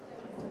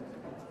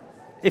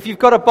If you've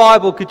got a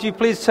Bible, could you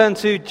please turn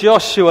to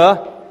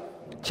Joshua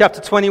chapter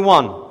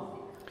 21.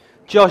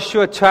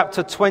 Joshua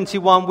chapter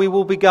 21, we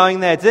will be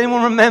going there. Does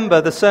anyone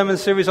remember the sermon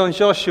series on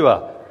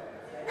Joshua?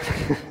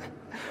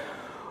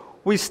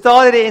 We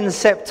started it in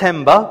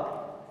September,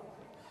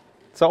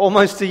 so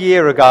almost a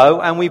year ago,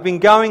 and we've been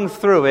going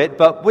through it,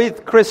 but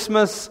with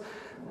Christmas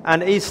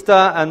and Easter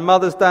and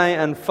Mother's Day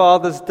and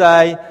Father's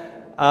Day,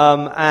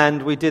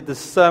 and we did the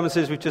sermon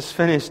series we've just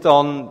finished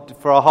on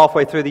for our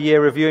halfway through the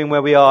year, reviewing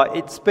where we are.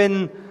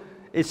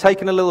 It's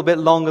taken a little bit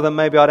longer than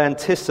maybe I'd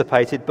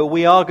anticipated, but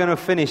we are going to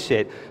finish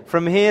it.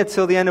 From here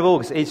till the end of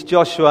August, it's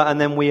Joshua,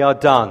 and then we are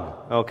done.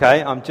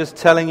 Okay? I'm just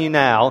telling you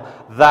now,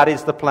 that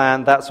is the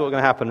plan, that's what's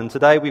going to happen. And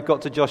today we've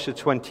got to Joshua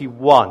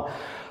 21.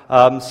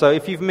 So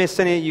if you've missed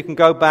any, you can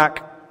go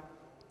back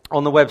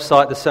on the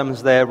website, the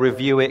sermon's there,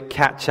 review it,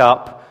 catch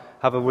up,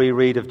 have a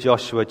reread of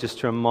Joshua just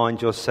to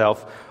remind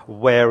yourself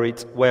where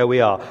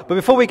we are. But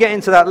before we get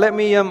into that,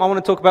 I want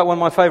to talk about one of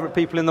my favourite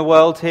people in the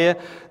world here.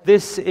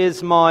 This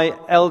is my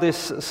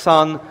eldest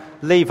son,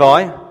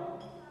 Levi.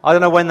 I don't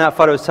know when that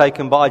photo was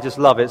taken, but I just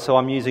love it, so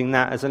I'm using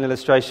that as an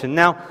illustration.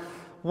 Now,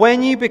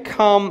 when you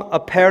become a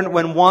parent,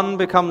 when one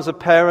becomes a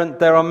parent,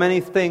 there are many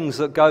things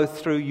that go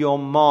through your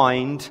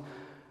mind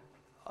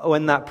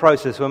when that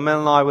process. When Mel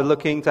and I were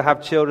looking to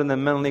have children,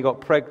 then Melanie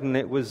got pregnant,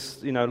 it was,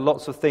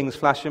 lots of things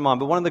flashed in mind.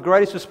 But one of the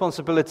greatest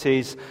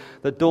responsibilities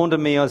that dawned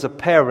on me as a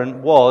parent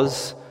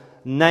was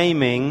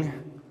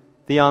naming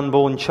the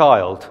unborn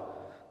child.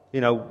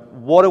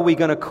 What are we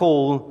going to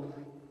call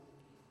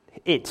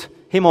it?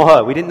 Him or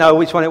her? We didn't know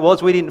which one it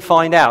was. We didn't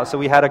find out. So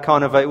we had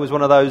it was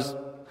one of those,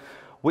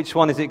 which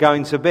one is it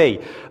going to be?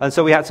 And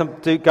so we had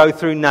to go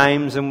through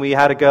names, and we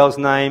had a girl's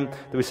name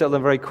that we settled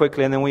on very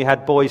quickly, and then we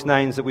had boys'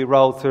 names that we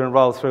rolled through.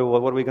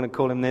 Well, what are we going to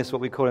call him this? What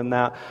are we call him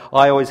that?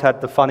 I always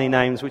had the funny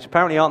names, which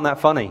apparently aren't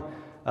that funny.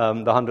 The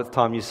 100th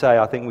time you say,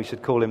 I think we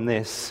should call him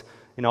this.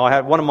 I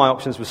had one of my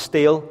options was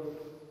Steel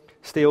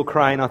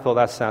Crane. I thought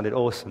that sounded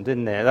awesome,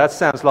 didn't it? That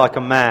sounds like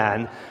a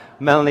man.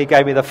 Melanie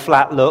gave me the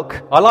flat look.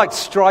 I liked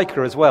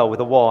Striker as well, with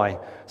a Y.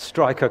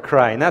 Striker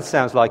Crane. That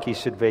sounds like he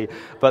should be.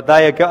 But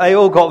they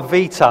all got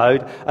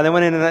vetoed. And then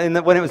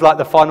when it was like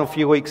the final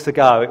few weeks to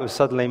go, it was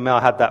suddenly Mel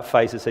had that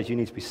face that says, you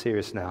need to be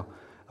serious now,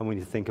 and we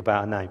need to think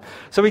about a name.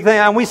 So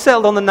we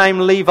settled on the name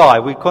Levi.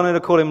 We wanted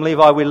to call him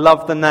Levi. We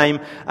loved the name.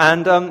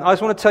 And I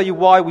just want to tell you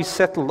why we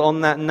settled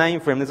on that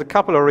name for him. There's a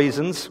couple of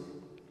reasons.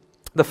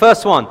 The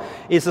first one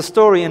is the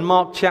story in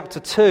Mark chapter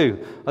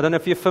 2. I don't know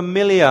if you're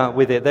familiar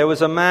with it. There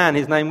was a man,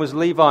 his name was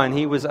Levi, and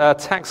he was a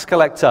tax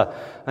collector,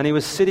 and he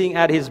was sitting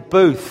at his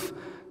booth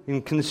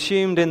and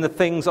consumed in the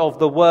things of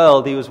the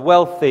world. He was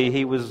wealthy,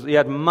 he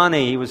had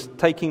money, he was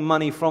taking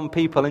money from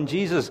people, and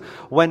Jesus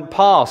went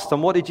past,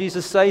 and what did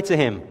Jesus say to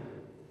him?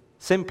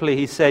 Simply,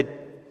 he said,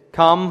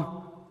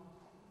 "Come,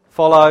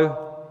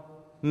 follow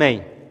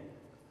me."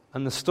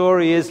 And the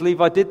story is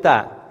Levi did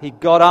that. He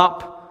got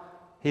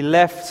up, he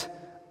left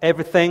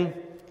everything,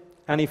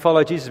 and he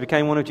followed Jesus,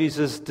 became one of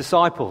Jesus'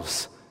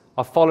 disciples,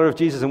 a follower of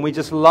Jesus. And we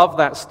just love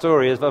that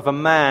story of a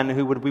man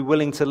who would be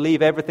willing to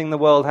leave everything the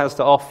world has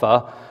to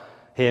offer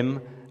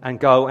him and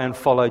go and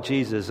follow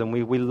Jesus. And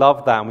we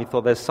love that, and we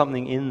thought there's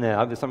something in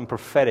there's something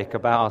prophetic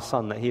about our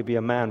son, that he'd be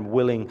a man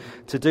willing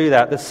to do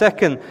that. The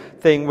second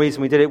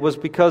reason we did it was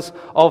because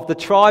of the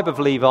tribe of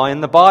Levi.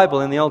 In the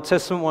Bible, in the Old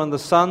Testament, one of the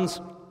sons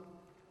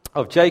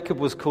of Jacob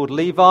was called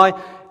Levi.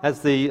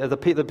 As the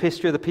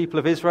history of the people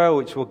of Israel,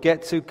 which we'll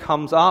get to,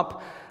 comes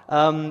up,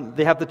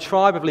 they have the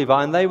tribe of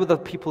Levi, and they were the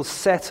people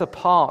set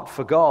apart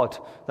for God.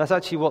 That's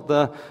actually what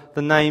the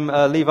name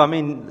Levi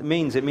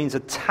means. It means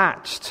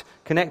attached,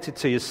 connected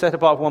to. You're set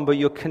apart for one, but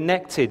you're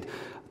connected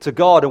to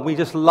God. And we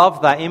just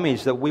love that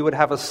image, that we would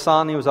have a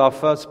son. He was our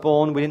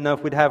firstborn. We didn't know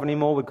if we'd have any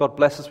more. God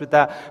bless us with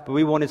that. But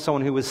we wanted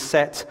someone who was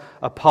set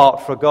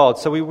apart for God.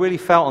 So we really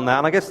felt on that.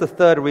 And I guess the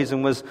third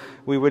reason was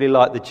we really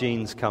liked the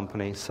jeans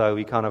company. So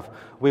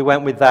we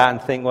went with that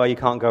and think, well, you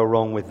can't go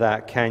wrong with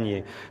that, can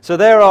you? So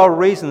there are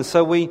reasons.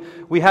 So we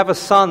have a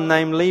son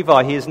named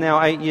Levi. He is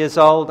now 8 years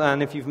old.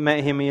 And if you've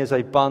met him, he is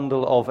a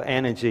bundle of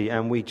energy.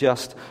 And we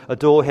just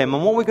adore him.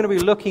 And what we're going to be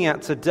looking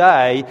at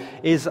today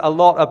is a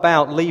lot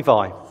about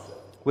Levi.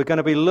 We're going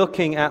to be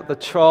looking at the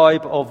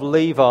tribe of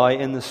Levi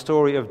in the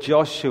story of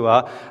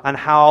Joshua and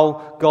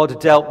how God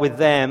dealt with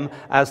them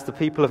as the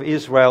people of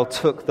Israel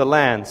took the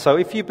land. So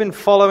if you've been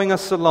following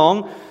us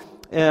along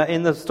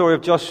in the story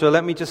of Joshua,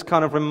 let me just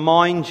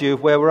remind you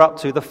of where we're up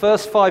to. The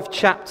first 5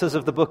 chapters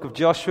of the book of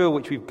Joshua,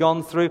 which we've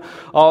gone through,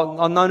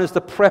 are known as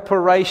the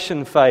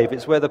preparation phase.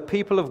 It's where the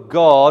people of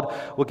God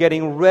were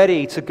getting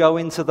ready to go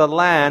into the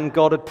land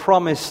God had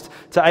promised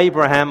to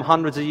Abraham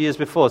hundreds of years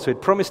before. So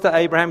he'd promised to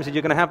Abraham, he said,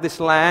 you're going to have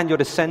this land, your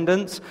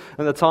descendants.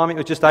 At the time it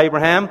was just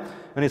Abraham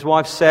and his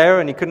wife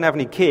Sarah, and he couldn't have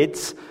any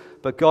kids.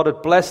 But God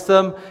had blessed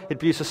them. He'd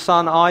produced a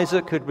son,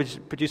 Isaac, who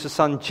had produced a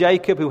son,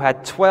 Jacob, who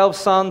had 12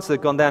 sons.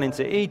 They'd gone down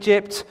into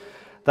Egypt.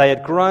 They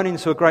had grown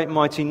into a great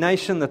mighty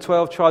nation, the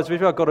 12 tribes of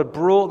Israel. God had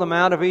brought them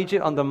out of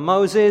Egypt under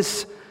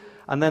Moses.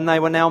 And then they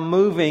were now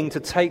moving to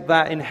take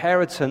that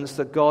inheritance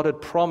that God had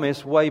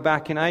promised way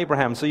back in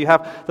Abraham. So you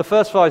have the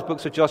first 5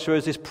 books of Joshua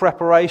is this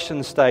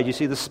preparation stage. You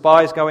see the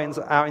spies go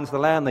out into the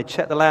land. They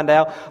check the land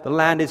out. The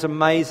land is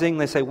amazing.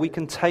 They say, we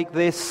can take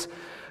this.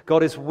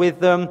 God is with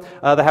them.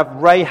 They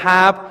have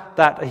Rahab,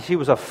 that she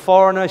was a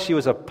foreigner, she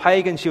was a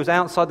pagan, she was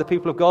outside the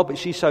people of God, but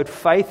she showed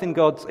faith in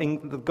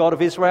the God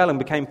of Israel and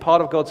became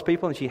part of God's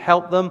people, and she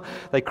helped them.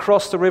 They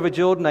crossed the River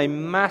Jordan, a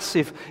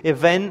massive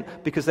event,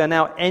 because they're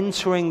now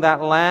entering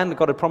that land.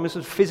 God had promised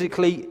us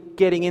physically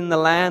getting in the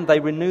land. They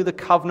renew the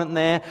covenant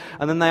there,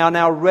 and then they are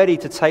now ready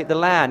to take the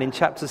land. In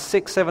chapters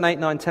 6, 7, 8,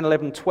 9, 10,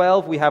 11,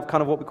 12, we have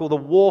kind of what we call the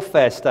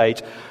warfare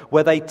stage,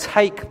 where they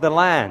take the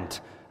land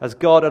as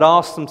God had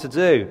asked them to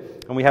do.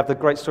 And we have the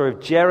great story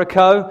of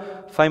Jericho,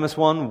 famous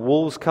one,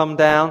 walls come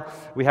down.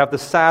 We have the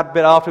sad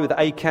bit after with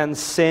Achan's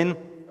sin,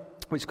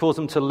 which caused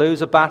them to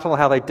lose a battle,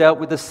 how they dealt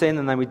with the sin,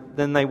 and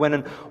then they went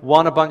and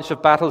won a bunch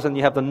of battles, and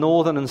you have the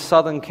northern and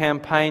southern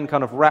campaign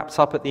kind of wrapped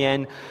up at the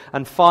end.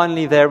 And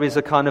finally there is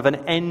a kind of an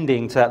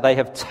ending to that. They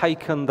have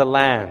taken the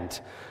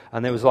land.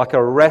 And there was like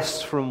a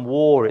rest from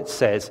war, it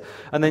says.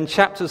 And then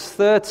chapters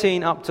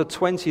 13 up to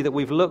 20 that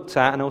we've looked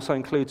at, and also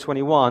include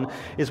 21,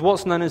 is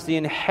what's known as the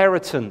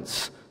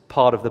inheritance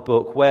part of the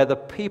book, where the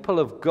people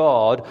of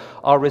God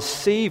are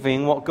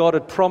receiving what God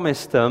had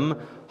promised them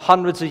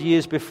hundreds of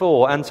years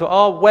before. And to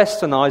our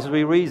Western eyes, as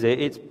we read it,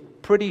 it's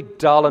pretty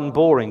dull and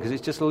boring, because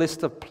it's just a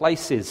list of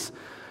places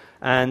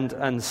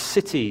and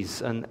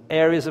cities and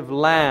areas of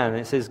land.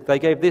 It says they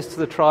gave this to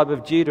the tribe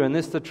of Judah, and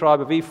this to the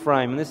tribe of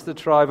Ephraim, and this to the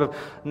tribe of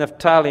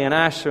Naphtali and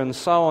Asher, and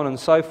so on and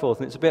so forth.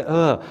 And it's a bit,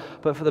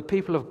 but for the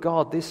people of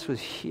God, this was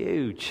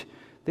huge.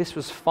 This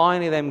was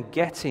finally them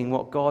getting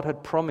what God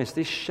had promised.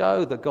 This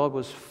showed that God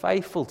was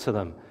faithful to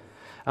them.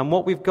 And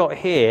what we've got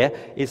here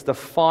is the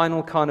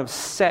final kind of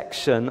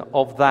section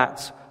of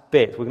that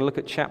bit. We're going to look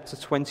at chapter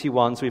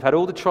 21. So we've had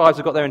all the tribes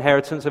have got their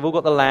inheritance, they've all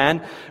got the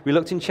land. We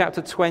looked in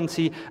chapter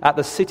 20 at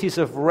the cities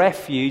of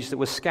refuge that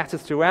were scattered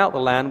throughout the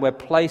land, where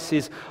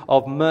places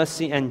of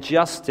mercy and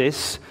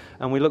justice,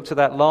 and we looked at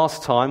that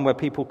last time, where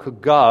people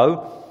could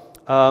go.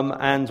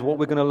 And what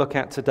we're going to look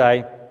at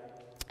today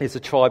is the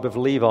tribe of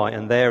Levi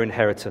and their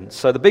inheritance.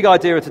 So the big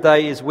idea of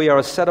today is we are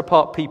a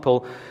set-apart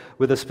people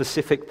with a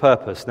specific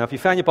purpose. Now, if you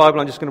found your Bible,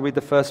 I'm just going to read the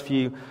first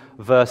few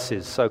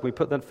verses. So can we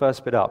put that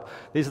first bit up?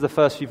 These are the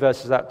first few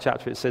verses of that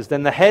chapter. It says,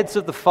 "Then the heads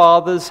of the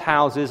fathers'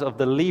 houses of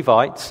the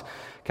Levites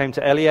came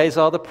to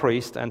Eleazar the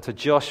priest and to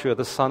Joshua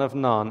the son of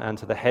Nun and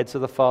to the heads of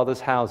the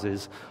fathers'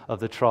 houses of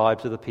the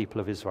tribes of the people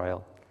of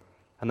Israel.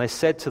 And they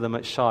said to them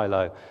at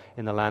Shiloh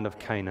in the land of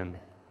Canaan,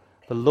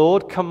 'The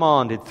Lord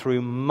commanded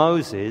through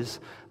Moses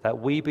that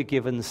we be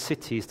given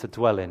cities to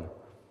dwell in,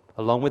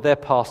 along with their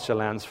pasture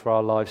lands for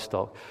our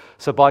livestock.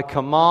 So by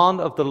command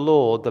of the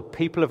Lord, the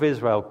people of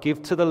Israel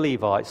give to the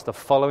Levites the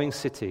following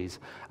cities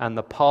and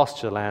the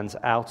pasture lands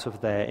out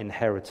of their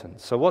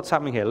inheritance.'" So what's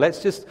happening here?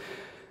 Let's just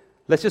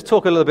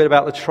talk a little bit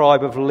about the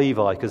tribe of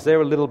Levi, because they're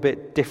a little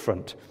bit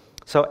different.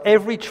 So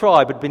every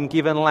tribe had been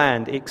given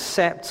land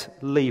except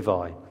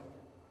Levi.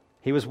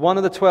 He was one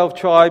of the 12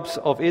 tribes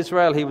of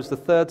Israel. He was the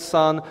third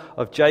son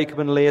of Jacob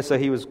and Leah, so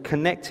he was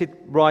connected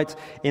right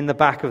in the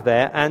back of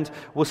there. And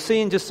we'll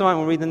see in just a moment,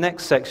 when we read the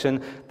next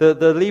section, the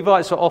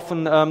Levites are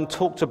often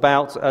talked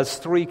about as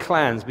 3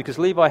 clans, because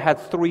Levi had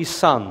 3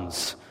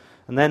 sons,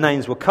 and their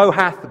names were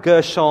Kohath,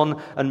 Gershon,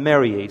 and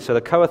Merari. So the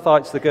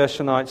Kohathites, the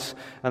Gershonites,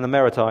 and the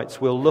Merarites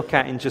we'll look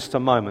at in just a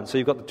moment. So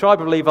you've got the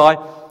tribe of Levi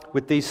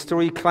with these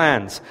 3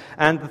 clans.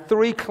 And the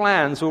 3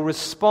 clans were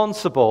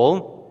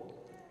responsible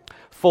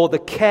for the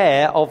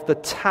care of the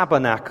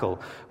tabernacle,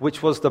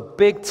 which was the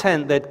big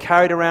tent they'd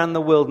carried around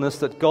the wilderness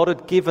that God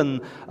had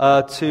given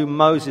to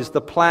Moses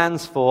the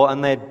plans for,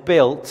 and they'd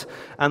built.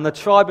 And the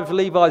tribe of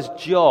Levi's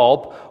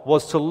job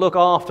was to look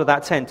after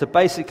that tent, to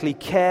basically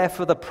care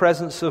for the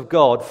presence of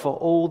God for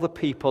all the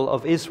people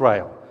of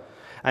Israel.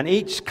 And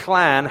each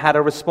clan had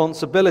a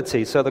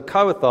responsibility. So the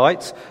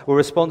Kohathites were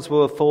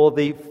responsible for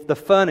the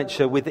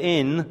furniture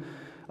within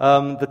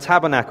the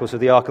tabernacle, so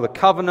the Ark of the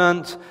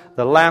Covenant,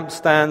 the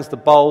lampstands, the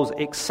bowls,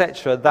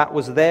 etc. That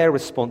was their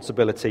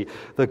responsibility.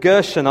 The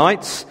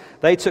Gershonites,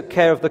 they took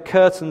care of the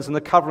curtains and the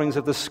coverings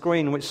of the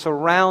screen which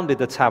surrounded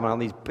the tabernacle,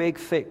 these big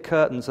thick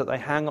curtains that they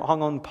hung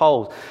on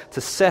poles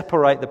to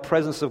separate the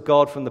presence of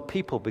God from the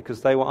people, because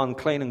they were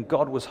unclean and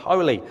God was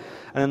holy.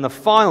 And then the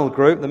final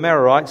group, the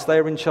Merarites,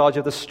 they were in charge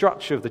of the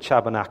structure of the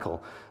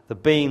tabernacle, the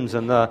beams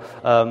and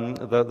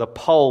the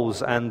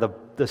poles and the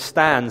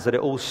stands that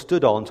it all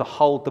stood on to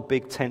hold the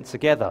big tent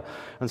together.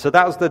 And so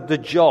that was the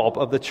job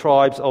of the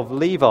tribes of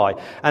Levi.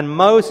 And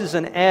Moses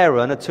and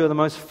Aaron are 2 of the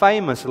most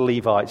famous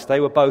Levites. They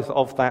were both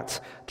of that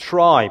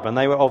tribe, and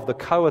they were of the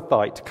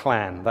Kohathite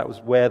clan. That was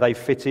where they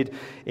fitted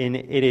in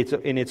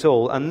it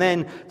all. And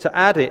then to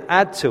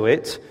add to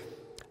it,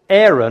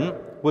 Aaron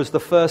was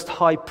the first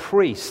high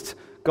priest.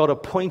 God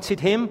appointed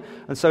him,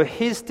 and so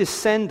his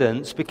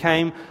descendants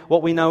became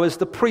what we know as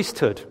the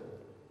priesthood.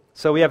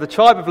 So we have the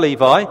tribe of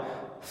Levi,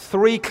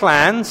 3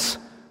 clans,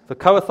 the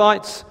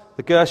Kohathites,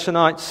 the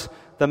Gershonites,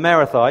 the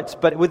Merathites.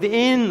 But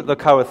within the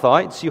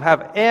Kohathites, you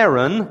have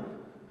Aaron,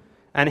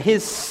 And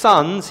his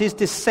sons, his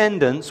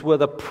descendants, were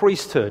the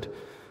priesthood.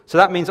 So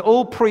that means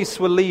all priests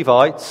were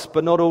Levites,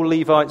 but not all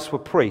Levites were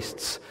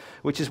priests.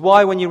 Which is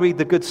why when you read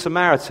the Good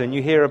Samaritan,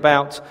 you hear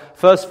about,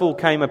 first of all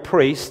came a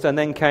priest and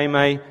then came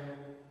a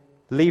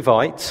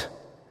Levite.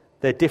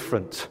 They're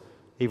different,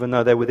 even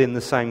though they're within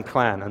the same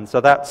clan. And so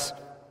that's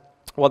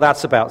what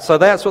that's about. So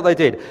that's what they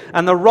did.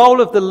 And the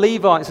role of the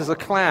Levites as a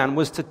clan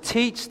was to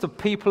teach the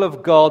people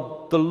of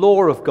God the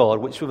law of God,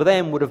 which for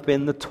them would have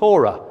been the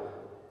Torah.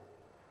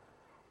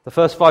 The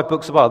first 5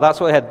 books of the Bible, that's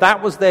what they had.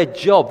 That was their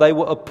job. They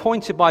were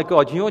appointed by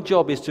God. Your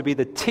job is to be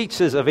the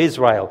teachers of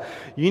Israel.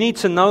 You need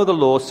to know the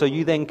law so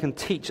you then can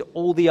teach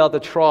all the other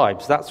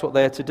tribes. That's what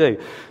they're to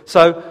do.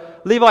 So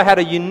Levi had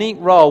a unique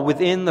role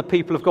within the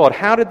people of God.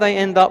 How did they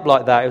end up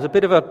like that? It was a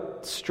bit of a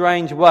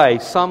strange way.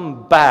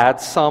 Some bad,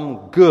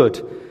 some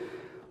good.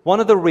 One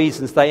of the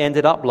reasons they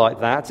ended up like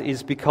that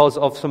is because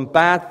of some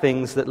bad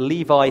things that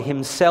Levi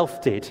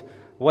himself did.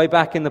 Way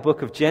back in the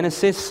book of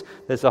Genesis,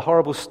 there's a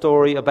horrible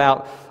story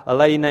about a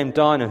lady named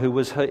Dinah who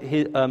was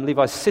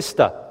Levi's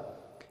sister.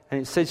 And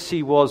it says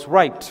she was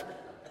raped.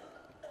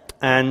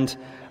 And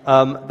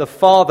the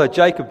father,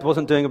 Jacob,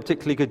 wasn't doing a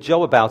particularly good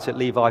job about it,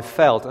 Levi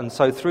felt. And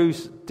so through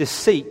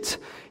deceit,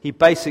 he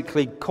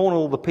basically cornered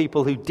all the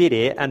people who did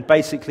it and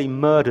basically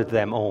murdered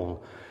them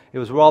all. It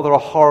was rather a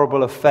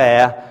horrible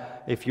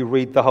affair. If you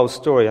read the whole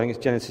story, I think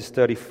it's Genesis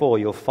 34,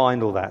 you'll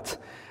find all that.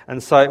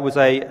 And so it was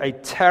a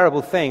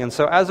terrible thing. And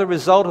so as a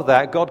result of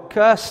that, God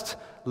cursed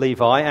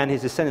Levi and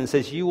his descendants,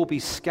 says, you will be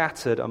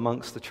scattered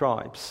amongst the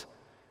tribes.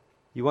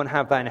 You won't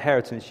have that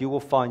inheritance. You will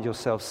find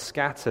yourself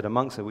scattered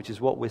amongst it, which is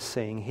what we're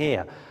seeing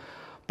here.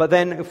 But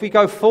then if we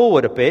go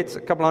forward a bit,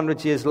 a couple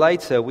hundred years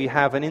later, we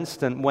have an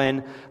incident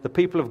when the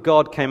people of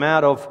God came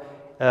out of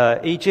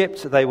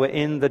Egypt. They were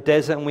in the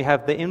desert, and we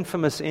have the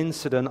infamous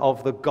incident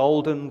of the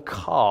golden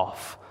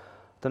calf.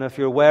 Don't know if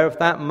you're aware of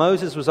that.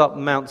 Moses was up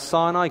Mount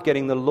Sinai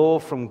getting the law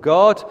from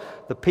God.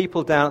 The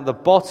people down at the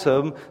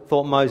bottom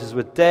thought Moses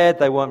was dead.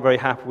 They weren't very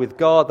happy with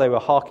God. They were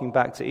harking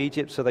back to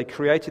Egypt. So they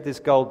created this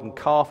golden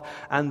calf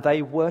and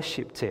they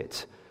worshipped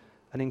it.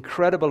 An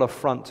incredible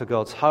affront to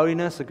God's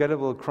holiness, a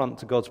incredible affront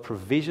to God's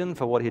provision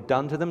for what he'd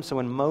done to them. So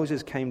when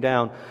Moses came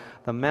down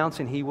the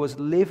mountain, he was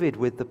livid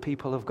with the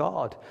people of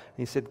God. And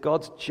he said,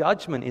 God's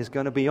judgment is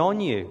going to be on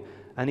you.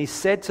 And he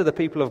said to the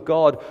people of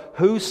God,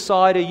 whose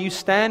side are you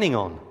standing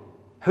on?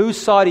 Whose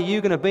side are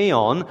you going to be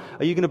on?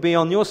 Are you going to be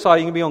on your side? Are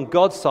you going to be on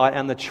God's side?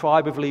 And the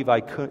tribe of Levi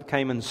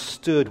came and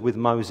stood with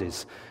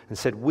Moses and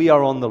said, we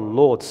are on the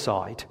Lord's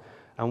side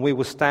and we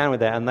will stand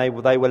with that. And they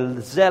were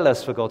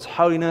zealous for God's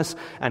holiness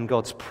and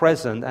God's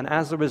presence. And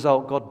as a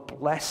result, God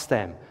blessed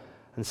them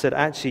and said,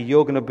 actually,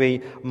 you're going to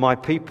be my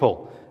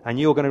people and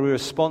you're going to be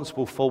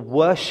responsible for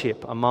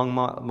worship among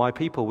my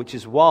people, which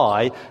is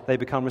why they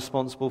become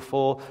responsible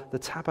for the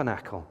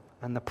tabernacle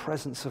and the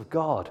presence of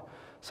God.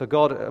 So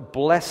God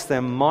blessed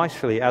them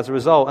mightily as a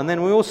result. And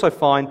then we also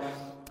find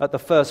at the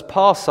first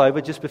Passover,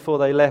 just before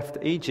they left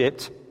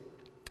Egypt,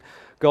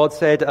 God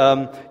said,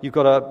 you've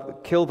got to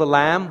kill the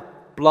lamb,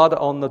 blood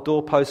on the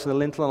doorpost and the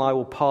lintel, and I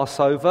will pass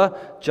over.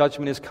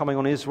 Judgment is coming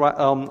on Israel,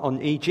 on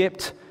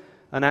Egypt.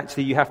 And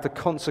actually you have to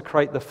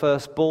consecrate the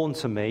firstborn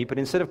to me. But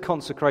instead of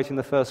consecrating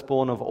the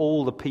firstborn of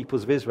all the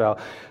peoples of Israel,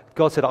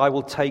 God said, I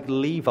will take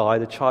Levi,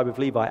 the tribe of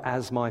Levi,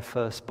 as my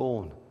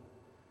firstborn.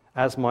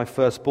 As my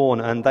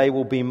firstborn, and they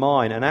will be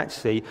mine. And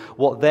actually,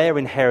 what their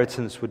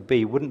inheritance would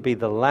be wouldn't be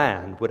the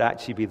land, would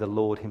actually be the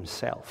Lord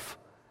himself.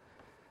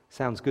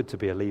 Sounds good to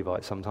be a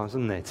Levite sometimes,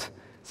 doesn't it?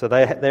 So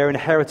their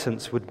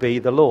inheritance would be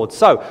the Lord.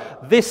 So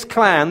this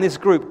clan, this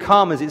group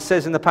come, as it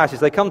says in the passage,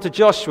 they come to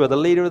Joshua, the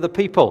leader of the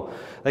people.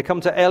 They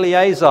come to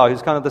Eleazar,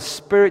 who's kind of the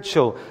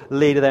spiritual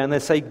leader there, and they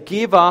say,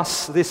 give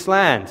us this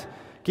land.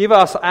 Give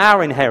us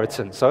our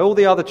inheritance. So all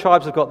the other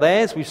tribes have got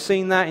theirs. We've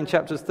seen that in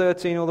chapters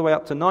 13 all the way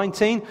up to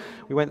 19.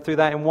 We went through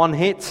that in one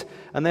hit.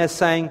 And they're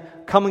saying,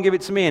 come and give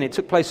it to me. And it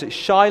took place at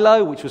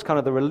Shiloh, which was kind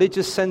of the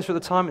religious center at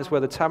the time. It's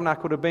where the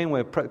tabernacle would have been,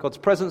 where God's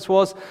presence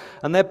was.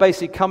 And they're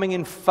basically coming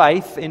in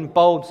faith, in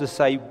bold, to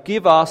say,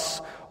 give us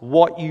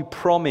what you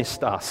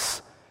promised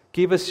us.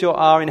 Give us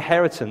our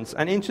inheritance.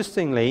 And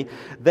interestingly,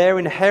 their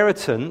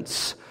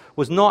inheritance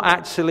was not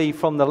actually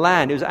from the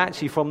land. It was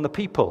actually from the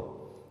people.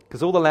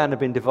 Because all the land had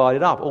been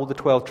divided up. All the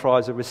 12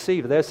 tribes have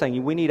received. They're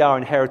saying, we need our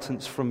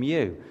inheritance from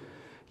you.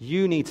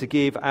 You need to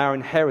give our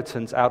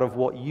inheritance out of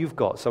what you've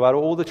got. So out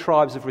of all the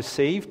tribes have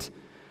received,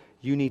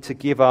 you need to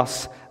give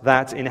us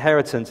that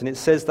inheritance. And it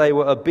says they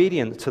were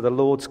obedient to the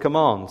Lord's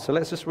command. So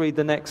let's just read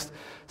the next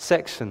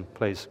section,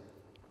 please.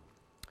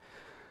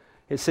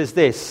 It says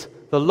this,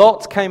 the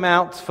lot came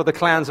out for the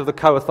clans of the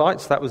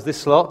Kohathites, that was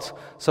this lot.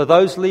 So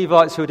those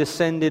Levites who were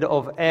descended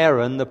of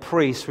Aaron, the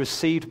priest,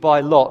 received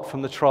by lot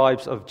from the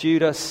tribes of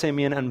Judah,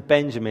 Simeon, and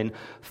Benjamin,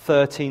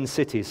 13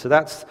 cities. So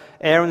that's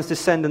Aaron's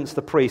descendants,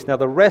 the priest. Now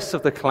the rest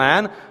of the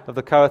clan of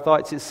the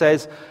Kohathites, it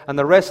says, and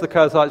the rest of the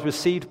Kohathites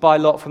received by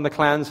lot from the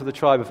clans of the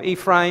tribe of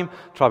Ephraim,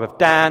 tribe of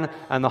Dan,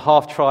 and the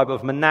half-tribe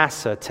of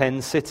Manasseh,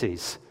 10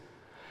 cities.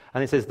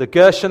 And it says the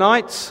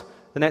Gershonites,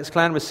 the next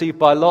clan, received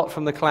by lot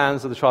from the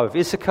clans of the tribe of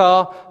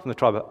Issachar, from the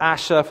tribe of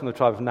Asher, from the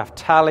tribe of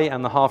Naphtali,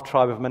 and the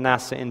half-tribe of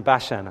Manasseh in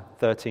Bashan,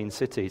 13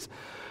 cities.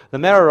 The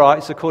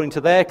Merarites, according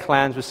to their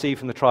clans, received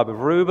from the tribe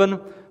of Reuben,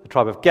 the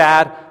tribe of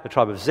Gad, the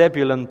tribe of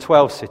Zebulun,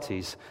 12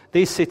 cities.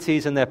 These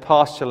cities and their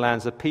pasture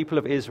lands the people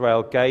of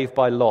Israel gave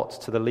by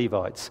lot to the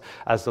Levites,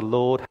 as the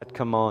Lord had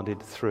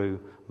commanded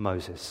through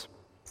Moses.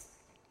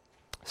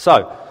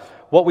 So,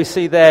 what we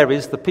see there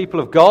is the people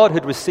of God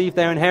had received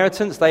their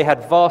inheritance. They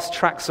had vast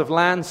tracts of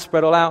land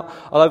spread all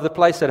over the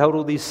place. They'd hold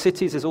all these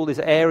cities, there's all this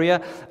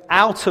area.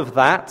 Out of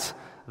that,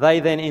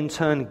 they then in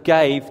turn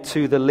gave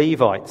to the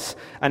Levites.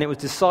 And it was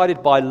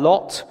decided by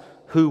lot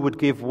who would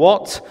give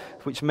what,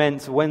 which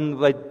meant when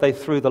they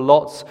threw the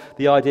lots,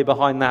 the idea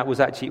behind that was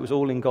actually it was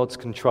all in God's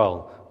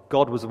control.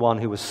 God was the one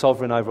who was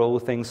sovereign over all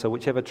things, so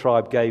whichever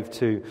tribe gave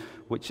to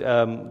which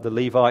the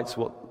Levites,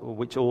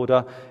 which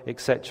order,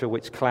 etc.,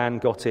 which clan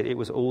got it, it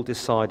was all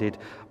decided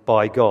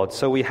by God.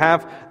 So we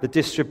have the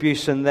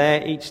distribution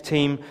there. Each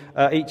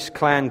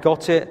clan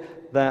got it,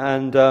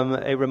 and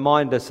it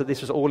reminded us that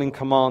this was all in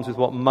commands with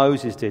what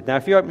Moses did. Now,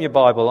 if you open your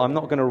Bible, I'm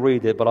not going to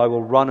read it, but I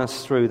will run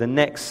us through the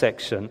next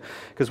section,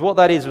 because what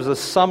that is was a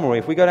summary.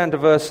 If we go down to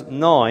verse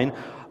 9,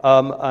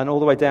 and all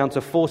the way down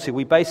to 40,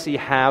 we basically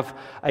have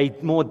a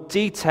more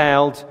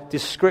detailed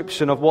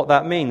description of what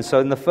that means. So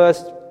in the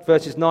first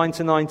verses 9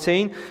 to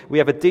 19, we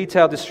have a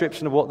detailed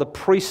description of what the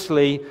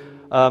priestly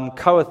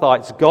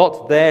Kohathites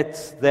got,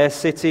 their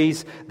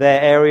cities,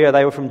 their area.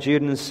 They were from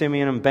Judah and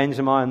Simeon and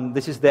Benjamin, and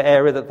this is the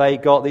area that they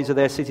got. These are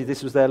their cities.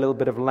 This was their little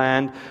bit of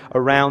land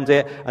around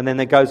it. And then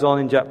it goes on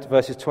in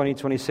verses 20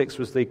 26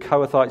 was the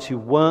Kohathites who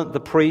weren't the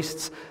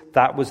priests.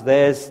 That was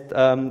theirs,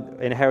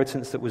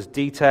 inheritance that was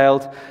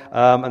detailed.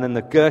 And then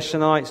the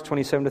Gershonites,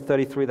 27 to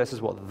 33, this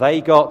is what they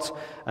got.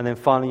 And then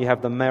finally you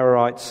have the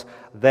Merarites,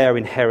 their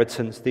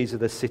inheritance. These are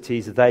the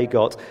cities they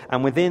got.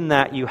 And within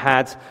that you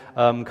had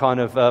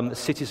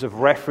cities of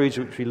refuge,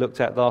 which we looked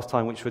at last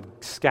time, which were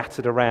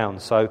scattered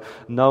around. So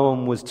no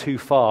one was too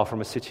far from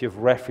a city of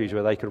refuge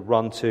where they could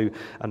run to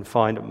and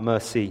find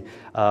mercy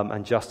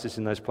and justice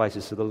in those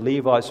places. So the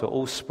Levites were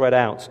all spread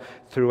out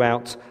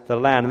throughout the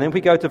land. And then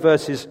we go to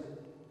verses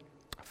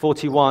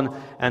 41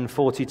 and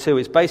 42.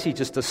 It's basically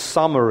just a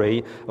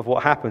summary of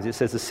what happens. It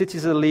says, the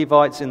cities of the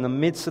Levites in the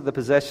midst of the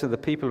possession of the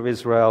people of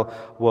Israel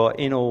were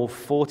in all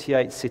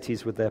 48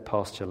 cities with their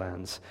pasture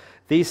lands.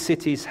 These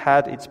cities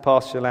had its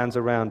pasture lands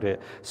around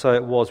it. So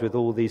it was with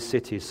all these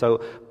cities.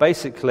 So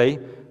basically,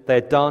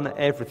 they'd done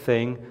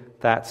everything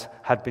that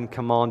had been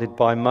commanded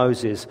by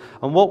Moses.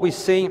 And what we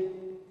see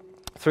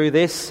through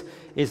this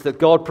is that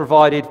God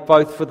provided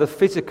both for the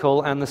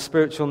physical and the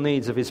spiritual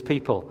needs of his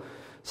people.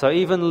 So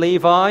even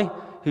Levi,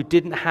 who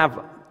didn't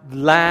have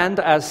land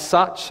as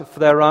such for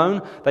their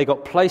own, they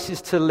got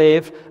places to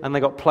live and they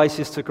got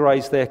places to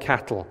graze their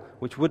cattle,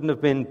 which wouldn't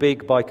have been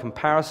big by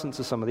comparison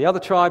to some of the other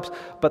tribes,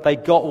 but they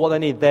got what they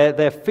needed.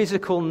 Their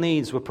physical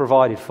needs were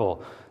provided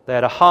for. They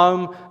had a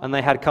home and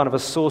they had kind of a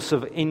source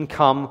of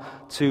income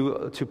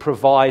to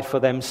provide for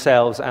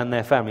themselves and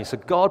their families. So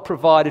God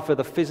provided for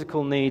the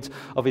physical needs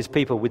of his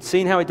people. We'd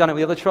seen how he'd done it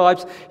with other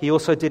tribes. He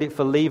also did it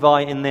for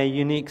Levi in their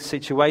unique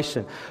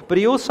situation. But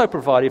he also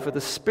provided for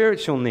the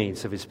spiritual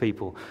needs of his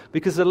people,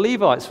 because the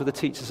Levites were the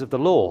teachers of the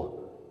law.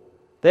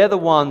 They're the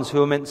ones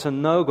who are meant to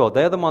know God.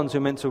 They're the ones who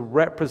are meant to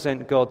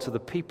represent God to the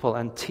people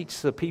and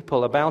teach the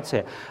people about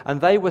it. And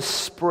they were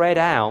spread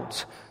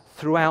out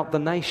throughout the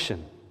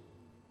nation.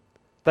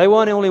 They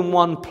weren't all in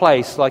one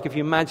place. Like if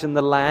you imagine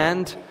the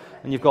land,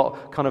 and you've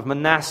got kind of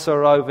Manasseh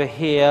over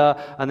here,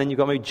 and then you've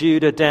got maybe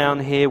Judah down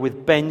here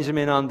with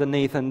Benjamin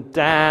underneath, and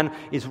Dan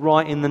is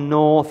right in the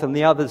north, and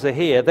the others are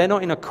here. They're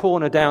not in a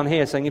corner down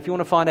here saying, if you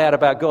want to find out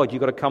about God, you've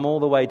got to come all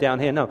the way down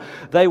here. No,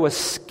 they were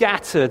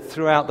scattered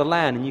throughout the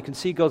land, and you can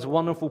see God's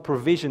wonderful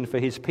provision for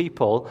his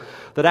people,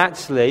 that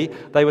actually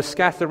they were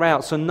scattered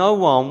out, so no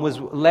one was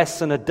less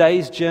than a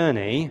day's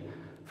journey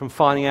from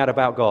finding out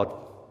about God.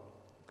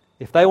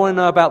 If they want to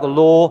know about the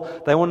law,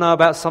 they want to know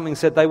about something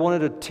said, they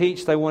wanted to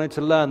teach, they wanted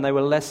to learn, they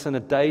were less than a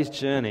day's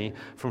journey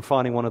from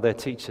finding one of their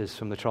teachers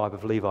from the tribe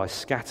of Levi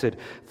scattered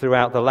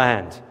throughout the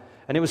land.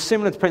 And it was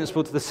similar to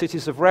principle to the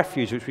cities of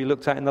refuge, which we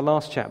looked at in the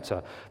last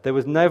chapter. There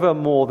was never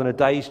more than a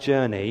day's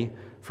journey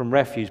from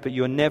refuge, but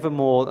you were never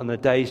more than a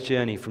day's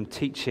journey from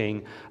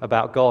teaching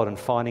about God and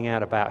finding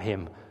out about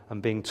him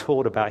and being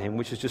taught about him,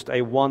 which is just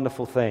a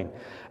wonderful thing.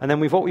 And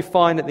then what we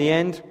find at the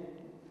end,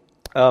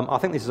 I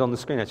think this is on the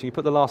screen actually, you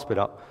put the last bit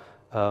up.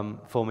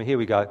 For me. Here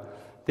we go.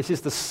 This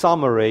is the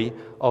summary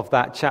of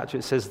that chapter.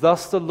 It says,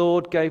 thus the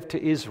Lord gave to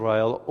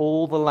Israel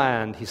all the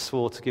land he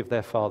swore to give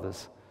their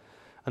fathers.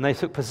 And they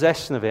took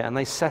possession of it and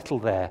they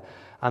settled there.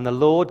 And the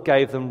Lord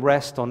gave them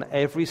rest on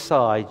every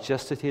side,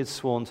 just as he had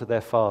sworn to their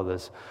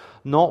fathers.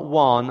 Not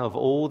one of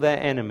all their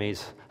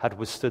enemies had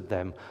withstood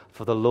them,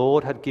 for the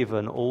Lord had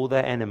given all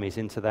their enemies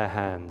into their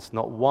hands.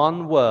 Not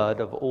one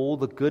word of all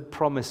the good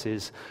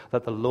promises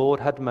that the Lord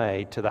had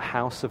made to the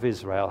house of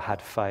Israel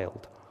had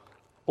failed.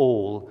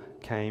 All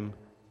came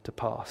to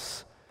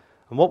pass.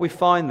 And what we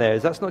find there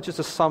is that's not just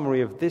a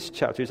summary of this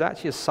chapter, it's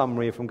actually a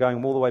summary from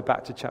going all the way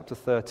back to chapter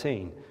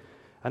 13.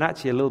 And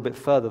actually a little bit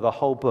further, the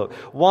whole book.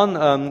 One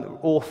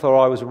author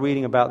I was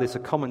reading about this, a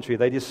commentary,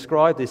 they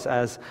described this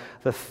as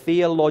the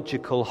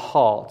theological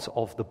heart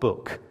of the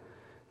book.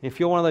 If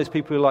you're one of those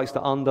people who likes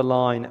to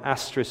underline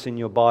asterisks in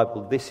your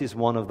Bible, this is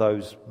one of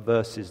those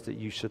verses that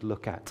you should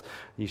look at.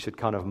 You should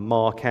kind of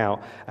mark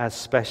out as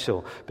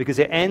special. Because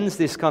it ends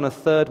this kind of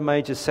third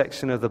major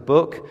section of the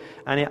book,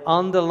 and it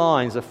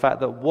underlines the fact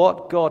that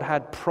what God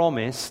had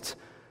promised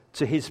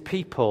to his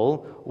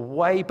people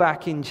way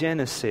back in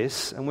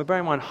Genesis, and we're bearing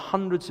in mind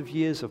hundreds of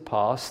years have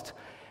passed,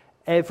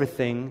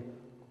 everything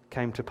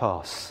came to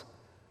pass.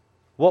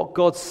 What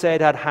God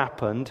said had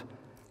happened,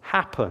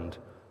 happened.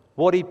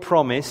 What he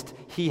promised,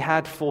 he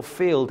had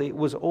fulfilled. It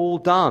was all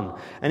done.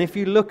 And if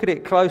you look at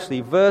it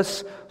closely,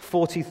 verse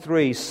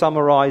 43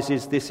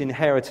 summarizes this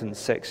inheritance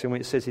section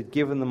where it says he'd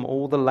given them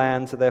all the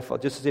land to their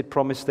just as he'd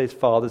promised their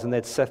fathers, and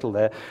they'd settle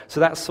there. So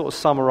that sort of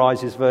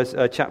summarizes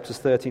chapters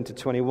 13 to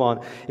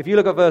 21. If you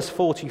look at verse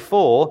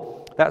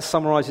 44, that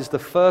summarizes the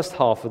first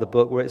half of the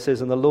book where it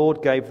says, and the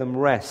Lord gave them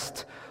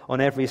rest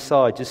on every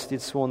side, just as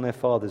he'd sworn their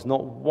fathers.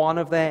 Not one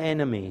of their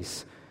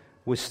enemies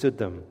withstood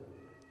them.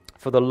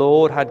 For the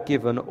Lord had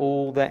given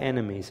all their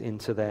enemies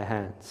into their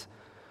hands.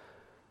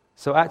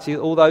 So actually,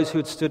 all those who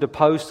had stood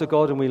opposed to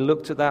God, and we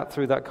looked at that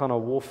through that kind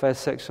of warfare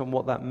section,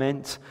 what that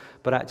meant,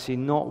 but actually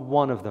not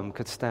one of them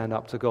could stand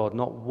up to God.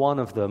 Not one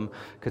of them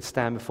could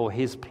stand before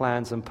his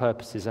plans and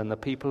purposes. And the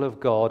people of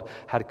God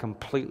had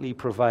completely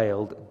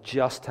prevailed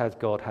just as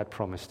God had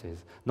promised it.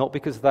 Not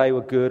because they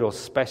were good or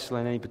special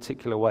in any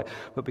particular way,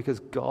 but because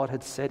God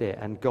had said it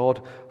and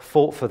God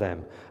fought for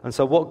them. And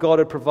so what God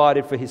had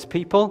provided for his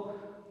people,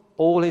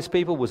 all his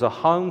people, was a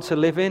home to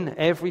live in.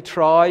 Every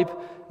tribe,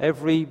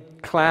 every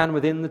clan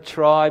within the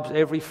tribes,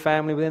 every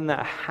family within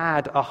that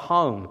had a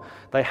home.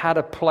 They had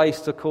a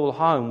place to call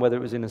home, whether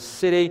it was in a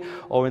city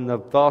or in the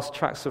vast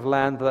tracts of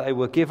land that they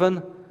were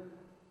given.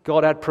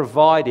 God had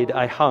provided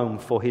a home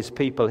for his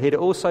people. He'd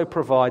also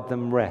provide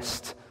them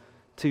rest.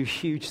 Two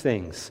huge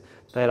things.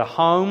 They had a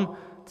home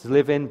to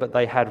live in, but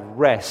they had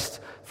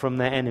rest from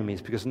their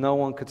enemies, because no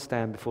one could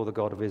stand before the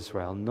God of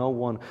Israel. No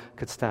one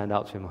could stand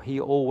up to him. He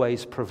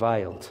always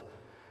prevailed.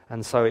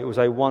 And so it was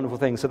a wonderful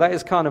thing. So that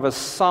is kind of a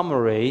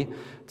summary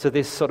to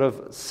this sort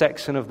of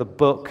section of the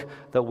book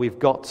that we've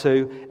got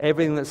to,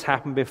 everything that's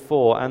happened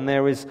before. And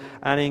there is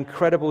an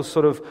incredible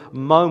sort of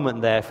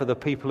moment there for the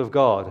people of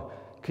God.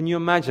 Can you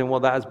imagine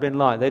what that has been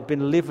like? They'd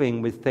been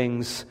living with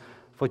things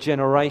for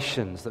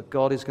generations, that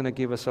God is going to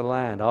give us a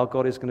land. Our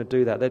God is going to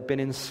do that. They'd been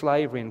in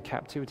slavery and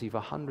captivity for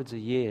hundreds of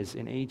years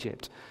in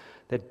Egypt.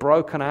 They'd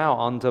broken out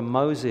under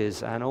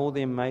Moses and all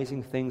the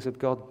amazing things that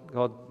God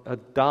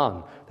had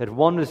done. They'd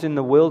wandered in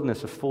the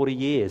wilderness for 40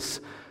 years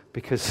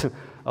because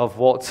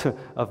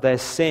of their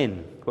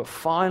sin. But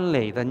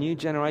finally, the new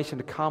generation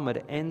to come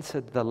had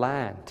entered the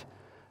land.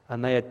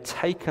 And they had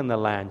taken the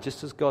land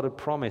just as God had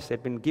promised.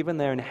 They'd been given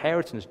their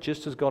inheritance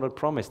just as God had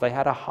promised. They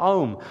had a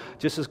home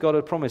just as God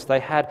had promised.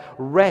 They had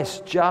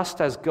rest just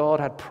as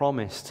God had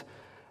promised.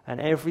 And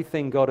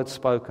everything God had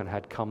spoken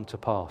had come to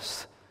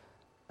pass.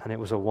 And it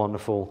was a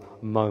wonderful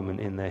moment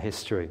in their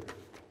history.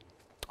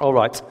 All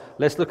right,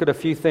 let's look at a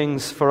few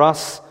things for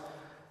us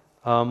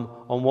on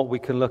what we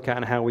can look at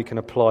and how we can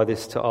apply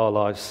this to our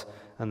lives.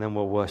 And then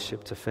we'll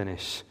worship to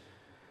finish.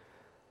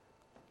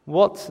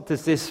 What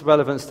does this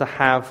relevance to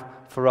have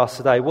for us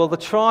today? Well, the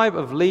tribe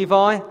of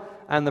Levi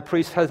and the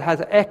priesthood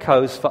has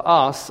echoes for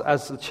us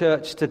as the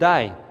church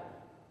today,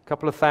 a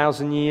couple of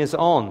thousand years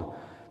on.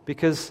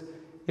 Because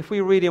if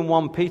we read in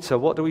 1 Peter,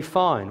 what do we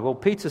find? Well,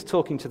 Peter's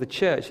talking to the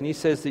church, and he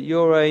says that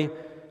you're a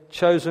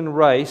chosen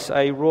race,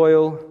 a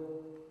royal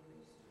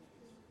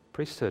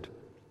priesthood,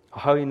 a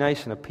holy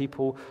nation, a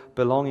people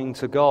belonging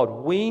to God.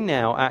 We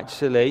now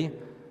actually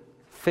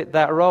fit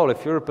that role.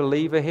 If you're a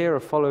believer here,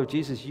 a follower of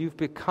Jesus, you've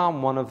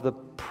become one of the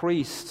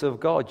priests of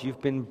God.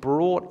 You've been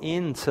brought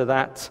into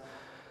that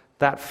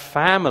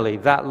family,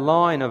 that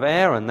line of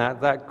Aaron,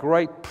 that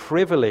great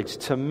privilege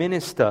to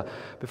minister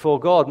before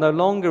God. No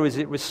longer is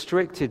it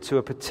restricted to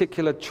a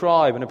particular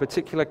tribe and a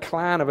particular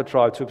clan of a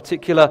tribe, to a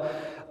particular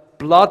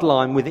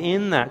bloodline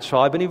within that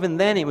tribe. And even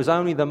then, it was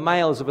only the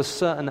males of a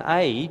certain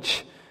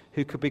age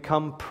who could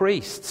become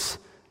priests.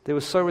 They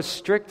were so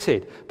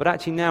restricted, but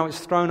actually now it's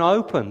thrown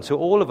open to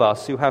all of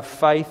us who have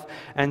faith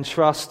and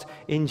trust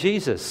in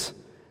Jesus.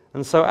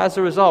 And so as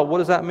a result, what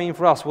does that mean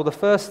for us? Well, the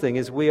first thing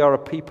is we are a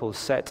people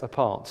set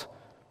apart.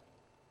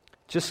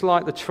 Just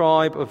like the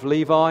tribe of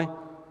Levi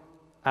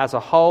as a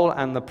whole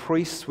and the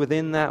priests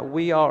within that,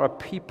 we are a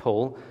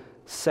people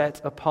set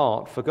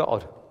apart for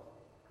God.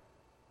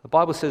 The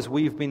Bible says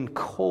we've been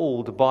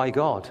called by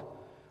God.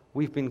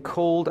 We've been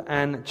called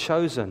and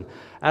chosen.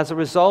 As a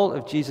result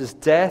of Jesus'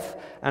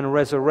 death and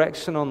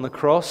resurrection on the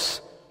cross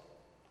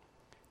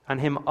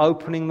and him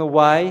opening the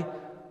way,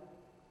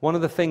 one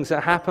of the things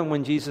that happened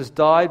when Jesus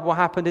died, what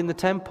happened in the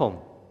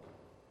temple?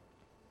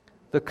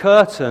 The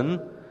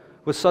curtain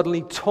was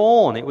suddenly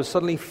torn. It was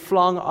suddenly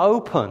flung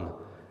open.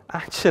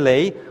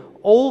 Actually,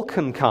 all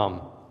can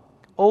come.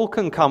 All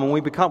can come, and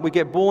we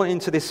get born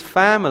into this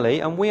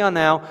family, and we are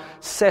now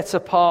set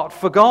apart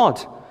for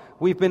God.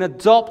 We've been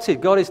adopted.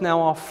 God is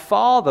now our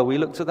Father. We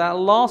looked at that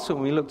last week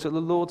when we looked at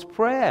the Lord's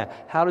Prayer.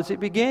 How does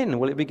it begin?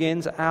 Well, it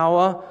begins,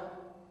 our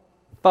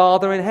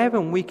Father in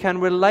heaven. We can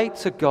relate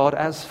to God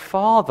as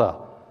Father,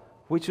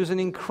 which was an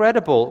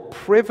incredible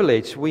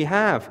privilege we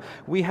have.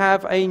 We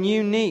have a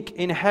unique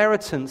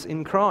inheritance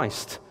in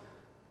Christ.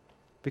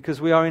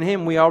 Because we are in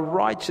Him, we are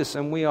righteous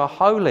and we are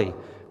holy.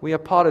 We are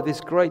part of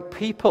this great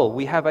people.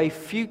 We have a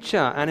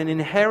future and an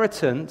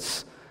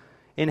inheritance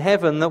in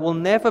heaven that will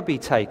never be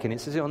taken.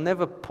 It says it will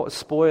never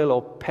spoil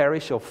or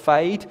perish or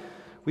fade.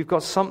 We've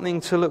got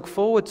something to look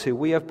forward to.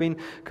 We have been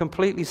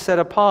completely set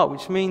apart,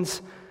 which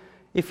means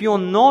if you're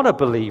not a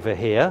believer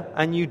here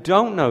and you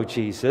don't know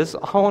Jesus,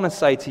 I want to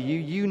say to you,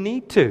 you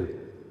need to.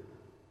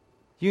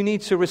 You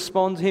need to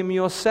respond to Him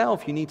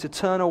yourself. You need to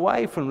turn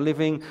away from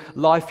living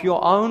life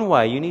your own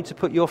way. You need to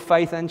put your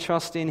faith and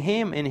trust in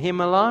Him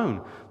alone.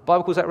 The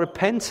Bible calls that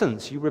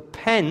repentance. You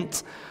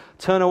repent,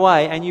 turn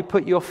away, and you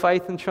put your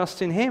faith and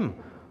trust in Him.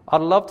 I'd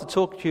love to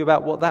talk to you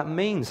about what that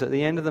means at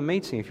the end of the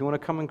meeting if you want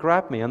to come and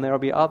grab me, and there will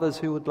be others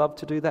who would love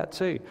to do that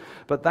too.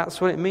 But that's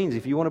what it means.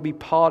 If you want to be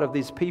part of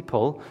these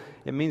people,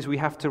 it means we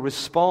have to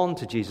respond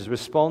to Jesus,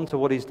 respond to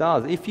what He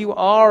does. If you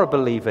are a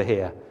believer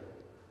here,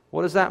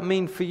 what does that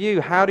mean for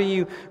you? How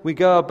do we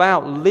go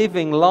about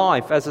living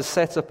life as a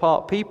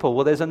set-apart people?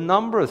 Well, there's a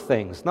number of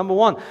things. Number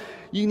one,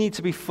 you need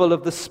to be full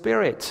of the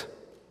Spirit.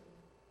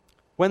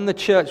 When the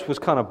church was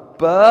kind of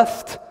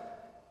birthed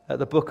at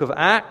the book of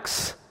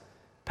Acts,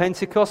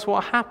 Pentecost,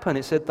 what happened?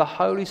 It said the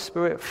Holy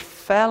Spirit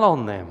fell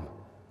on them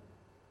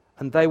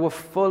and they were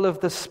full of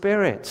the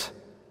Spirit.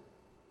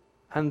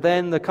 And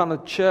then the kind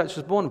of church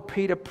was born.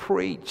 Peter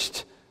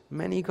preached.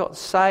 Many got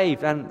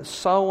saved, and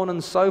so on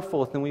and so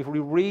forth. And we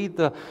read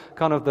the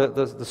kind of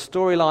the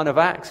storyline of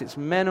Acts. It's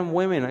men and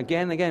women,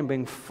 again and again,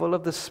 being full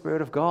of the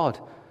Spirit of God,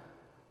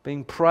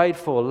 being prayed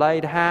for,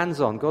 laid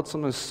hands on. God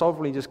sometimes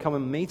sovereignly just come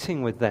and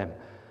meeting with them.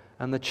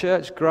 And the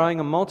church growing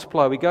and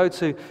multiply. We go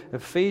to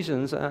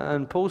Ephesians,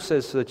 and Paul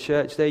says to the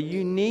church there,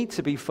 you need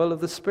to be full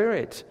of the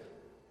Spirit.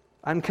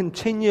 And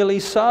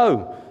continually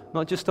so.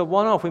 Not just a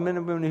one-off. We men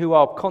and women who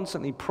are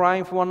constantly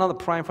praying for one another,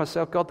 praying for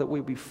ourselves, God, that we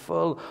be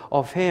full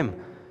of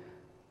Him.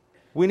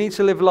 We need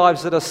to live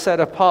lives that are set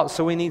apart.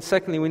 So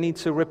secondly, we need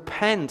to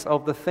repent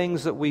of the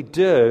things that we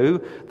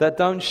do that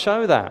don't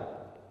show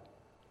that.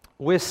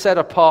 We're set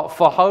apart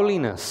for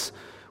holiness.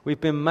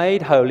 We've been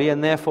made holy,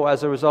 and therefore,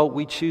 as a result,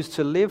 we choose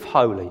to live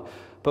holy.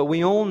 But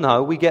we all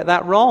know we get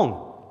that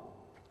wrong.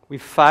 We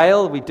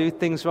fail, we do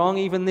things wrong,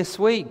 even this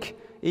week,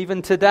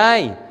 even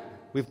today.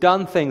 We've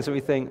done things that we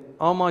think,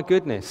 oh my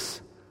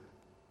goodness.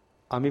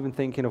 I'm even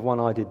thinking of one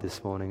I did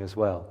this morning as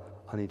well.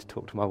 I need to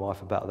talk to my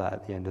wife about that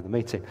at the end of the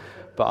meeting.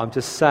 But I'm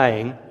just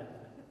saying,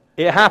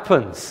 it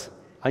happens.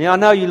 And I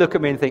know you look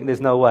at me and think there's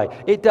no way.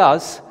 It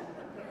does.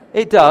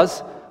 It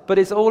does. But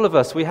it's all of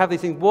us. We have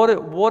these things.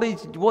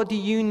 What do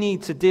you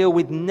need to deal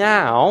with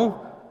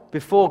now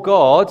before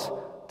God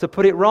to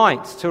put it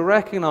right, to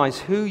recognize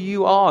who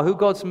you are, who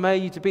God's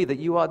made you to be, that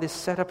you are this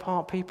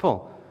set-apart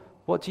people?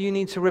 What do you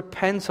need to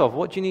repent of?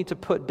 What do you need to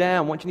put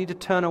down? What do you need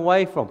to turn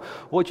away from?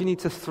 What do you need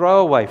to throw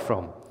away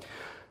from?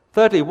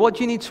 Thirdly, what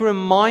do you need to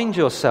remind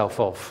yourself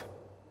of?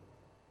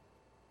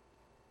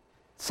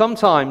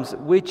 Sometimes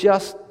we're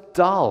just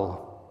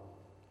dull.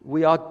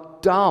 We are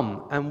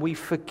dumb and we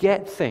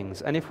forget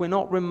things. And if we're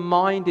not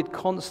reminded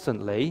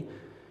constantly,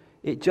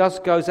 it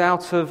just goes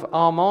out of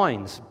our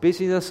minds.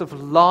 Busyness of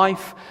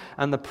life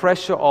and the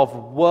pressure of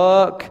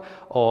work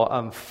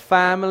or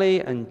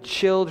family and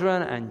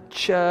children and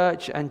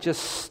church and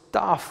just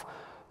stuff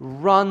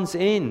runs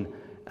in.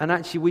 And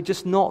actually we're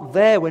just not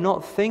there. We're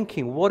not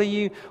thinking. What do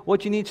you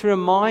need to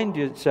remind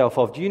yourself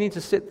of? Do you need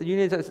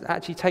to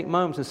actually take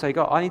moments and say,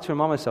 God, I need to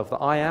remind myself that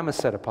I am a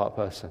set-apart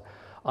person.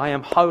 I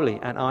am holy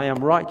and I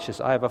am righteous.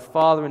 I have a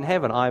Father in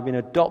heaven. I have been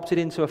adopted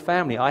into a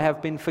family. I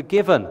have been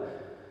forgiven.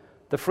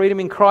 The Freedom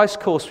in Christ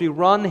course we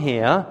run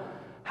here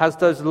has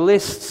those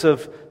lists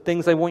of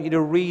things they want you to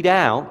read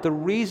out. The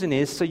reason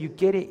is so you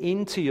get it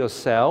into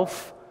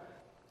yourself,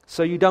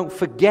 so you don't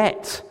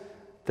forget,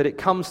 that it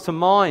comes to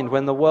mind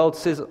when the world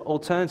says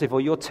alternative,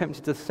 or you're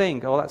tempted to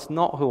think, oh, that's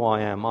not who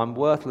I am. I'm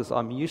worthless.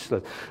 I'm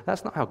useless.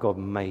 That's not how God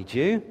made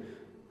you.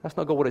 That's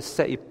not God what it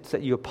set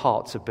you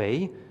apart to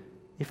be.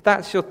 If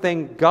that's your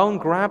thing, go and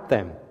grab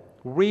them.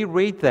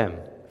 Reread them.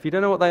 If you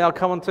don't know what they are,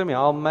 come on to me.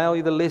 I'll mail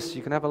you the list.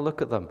 You can have a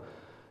look at them.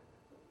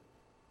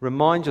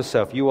 Remind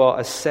yourself you are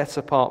a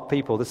set-apart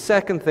people. The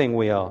second thing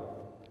we are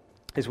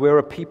is we're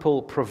a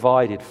people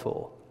provided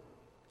for.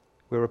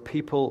 We're a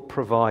people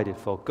provided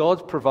for.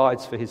 God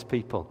provides for His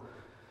people.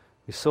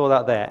 We saw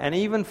that there. And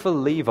even for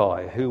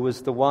Levi, who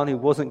was the one who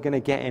wasn't going to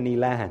get any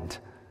land,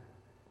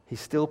 he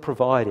still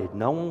provided.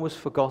 No one was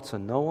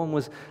forgotten. No one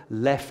was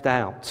left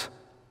out.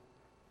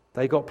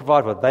 They got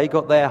provided for. They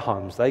got their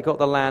homes. They got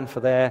the land for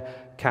their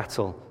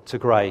cattle to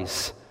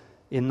graze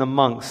in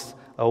amongst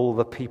all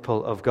the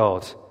people of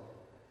God.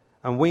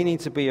 And we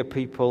need to be a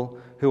people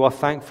who are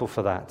thankful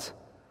for that.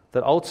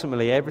 That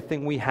ultimately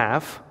everything we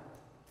have,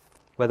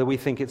 whether we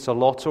think it's a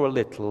lot or a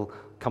little,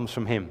 comes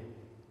from Him.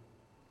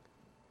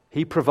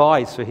 He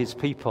provides for His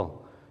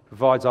people.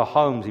 provides our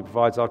homes, He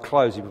provides our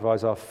clothes, He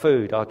provides our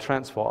food, our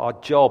transport, our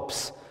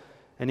jobs,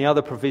 any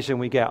other provision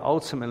we get.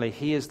 Ultimately,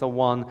 He is the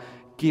one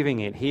giving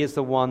it. He is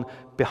the one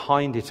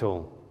behind it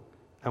all.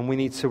 And we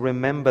need to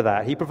remember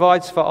that. He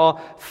provides for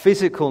our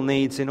physical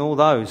needs in all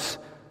those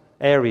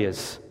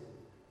areas.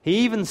 He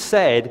even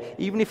said,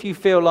 even if you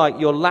feel like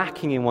you're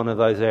lacking in one of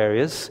those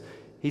areas,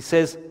 He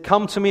says,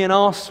 come to me and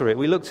ask for it.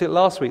 We looked at it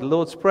last week,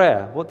 Lord's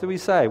Prayer. What do we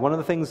say? One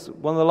of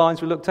the lines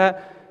we looked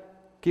at,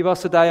 give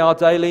us today our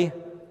daily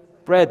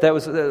bread.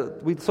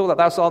 We saw that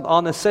was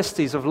our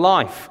necessities of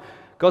life.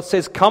 God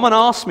says, come and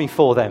ask me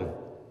for them.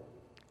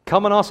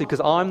 Come and ask me, because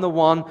I'm the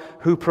one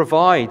who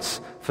provides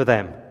for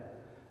them.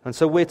 And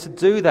so we're to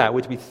do that.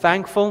 We're to be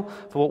thankful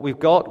for what we've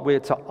got. We're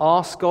to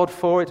ask God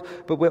for it.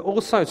 But we're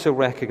also to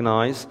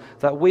recognize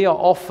that we are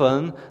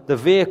often the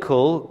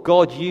vehicle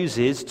God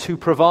uses to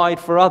provide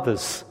for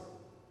others.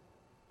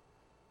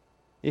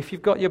 If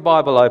you've got your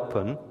Bible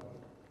open,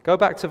 go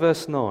back to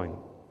verse 9.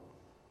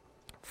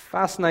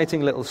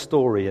 Fascinating little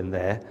story in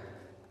there,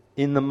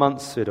 in the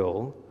months of it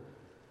all.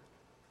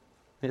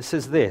 It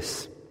says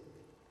this.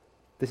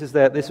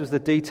 This was the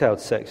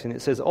detailed section.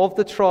 It says, of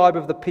the tribe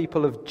of the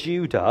people of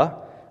Judah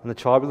and the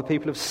tribe of the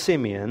people of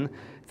Simeon,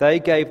 they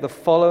gave the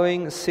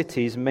following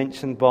cities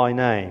mentioned by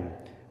name,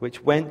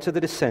 which went to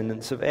the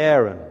descendants of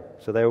Aaron.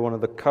 So they were one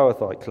of the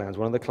Kohathite clans,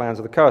 one of the clans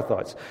of the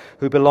Kohathites,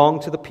 who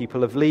belonged to the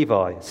people of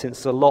Levi,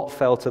 since the lot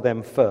fell to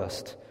them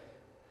first.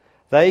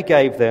 They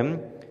gave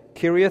them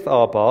Kiriath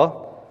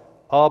Arba,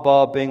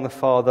 Arba being the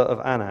father of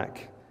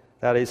Anak,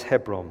 that is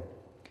Hebron,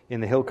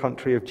 in the hill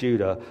country of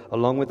Judah,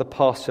 along with the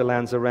pasture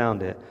lands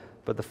around it.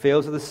 But the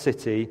fields of the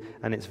city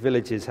and its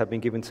villages have been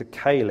given to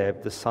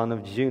Caleb, the son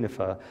of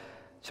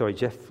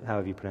Jeff,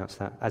 however you pronounce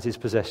that, as his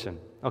possession.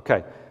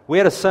 Okay, we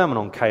had a sermon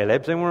on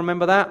Caleb. Does anyone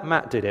remember that?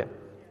 Matt did it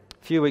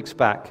a few weeks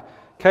back.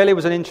 Caleb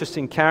was an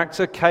interesting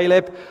character.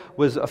 Caleb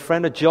was a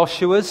friend of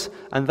Joshua's,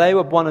 and they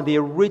were one of the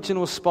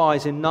original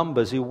spies in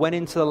Numbers who went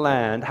into the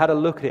land, had a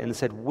look at it, and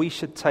said, we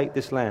should take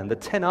this land. The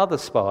 10 other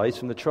spies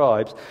from the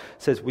tribes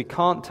says, we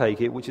can't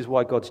take it, which is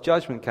why God's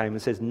judgment came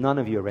and says, none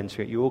of you are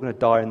entering it. You're all going to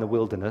die in the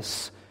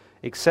wilderness,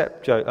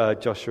 except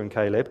Joshua and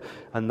Caleb.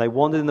 And they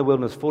wandered in the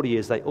wilderness 40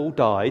 years. They all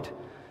died.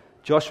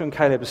 Joshua and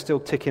Caleb are still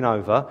ticking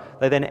over.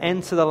 They then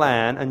enter the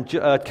land,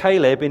 and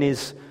Caleb in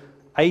his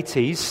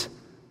 80s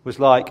was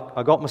like,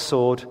 I got my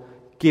sword,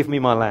 give me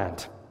my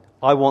land.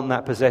 I want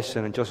that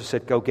possession. And Joshua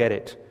said, go get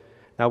it.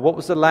 Now, what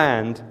was the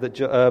land that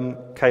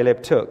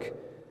Caleb took?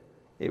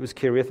 It was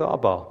Kiriath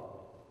Arba,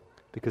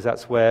 because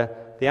that's where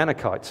the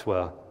Anakites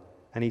were.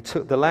 And he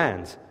took the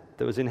land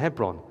that was in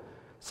Hebron.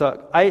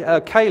 So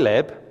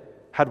Caleb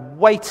had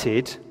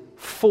waited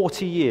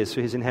 40 years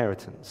for his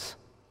inheritance,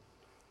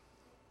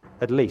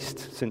 at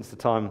least since the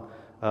time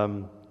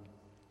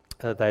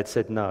they had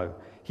said no.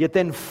 He had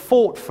then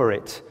fought for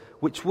it,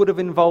 which would have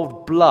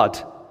involved blood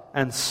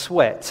and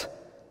sweat.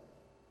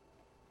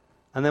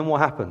 And then what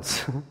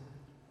happens?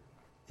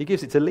 He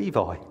gives it to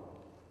Levi.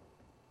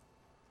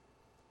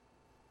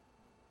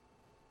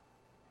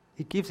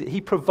 He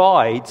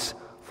provides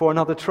for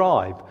another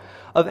tribe.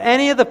 Of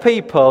any of the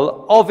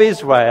people of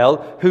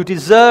Israel who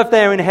deserved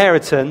their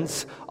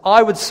inheritance,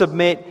 I would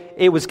submit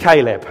it was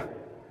Caleb.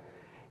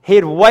 He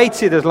had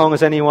waited as long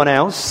as anyone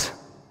else.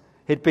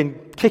 He'd been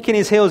kicking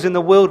his heels in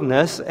the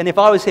wilderness, and if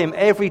I was him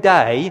every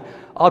day,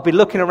 I'd be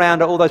looking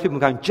around at all those people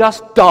going,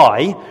 just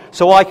die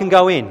so I can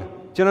go in. Do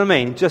you know what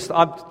I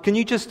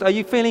mean? Are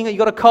you feeling that you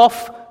got a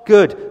cough?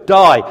 Good,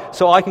 die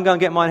so I can go and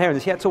get my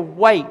inheritance. He had to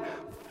wait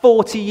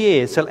 40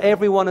 years till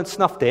everyone had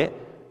snuffed it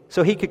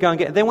so he could go and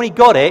get it. Then when he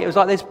got it, it was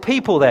like there's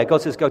people there.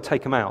 God says, go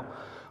take them out.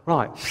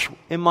 Right,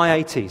 in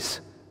my 80s,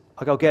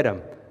 I go get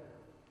them.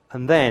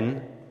 And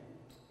then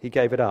he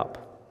gave it up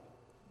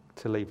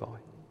to Levi.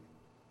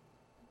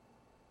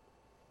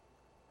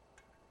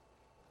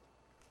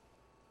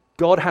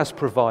 God has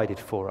provided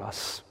for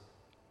us,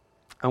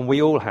 and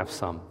we all have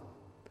some.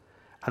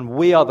 And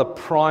we are the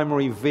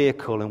primary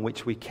vehicle in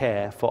which we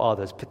care for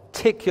others,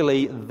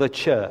 particularly the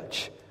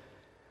church.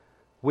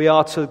 We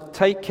are to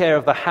take care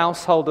of the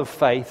household of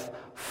faith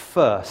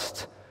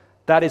first.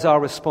 That is our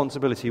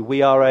responsibility.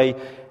 We are an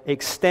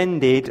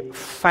extended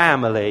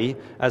family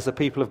as the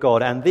people of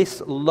God, and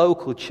this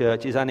local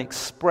church is an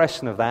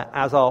expression of that,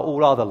 as are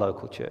all other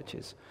local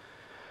churches.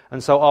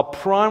 And so our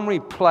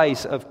primary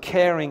place of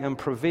caring and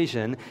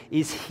provision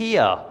is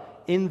here,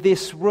 in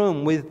this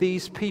room, with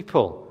these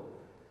people.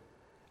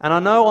 And I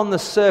know on the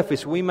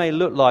surface we may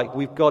look like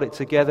we've got it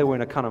together, we're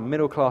in a kind of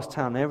middle-class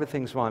town, and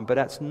everything's fine, but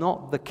that's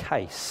not the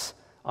case,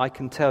 I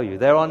can tell you.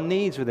 There are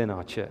needs within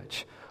our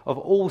church of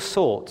all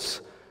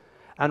sorts,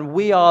 and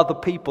we are the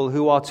people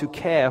who are to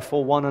care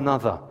for one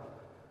another.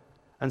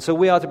 And so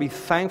we are to be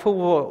thankful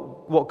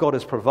for what God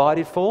has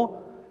provided for.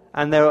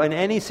 And in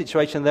any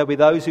situation, there'll be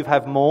those who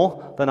have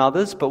more than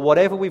others. But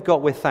whatever we've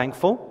got, we're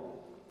thankful.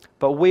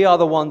 But we are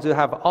the ones who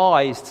have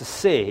eyes to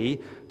see,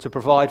 to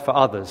provide for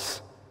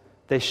others.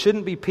 There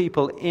shouldn't be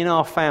people in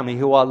our family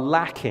who are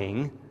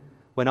lacking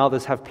when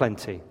others have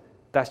plenty.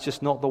 That's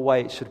just not the way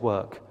it should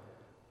work.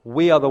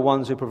 We are the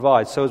ones who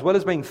provide. So as well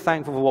as being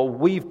thankful for what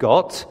we've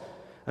got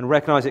and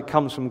recognize it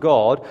comes from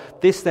God,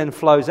 this then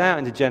flows out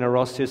into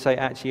generosity to say,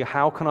 actually,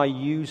 how can I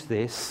use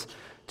this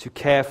to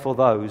care for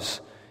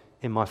those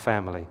in my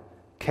family,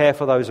 care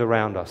for those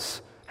around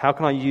us? How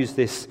can I use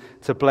this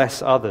to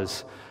bless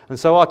others? And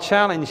so our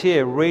challenge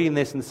here, reading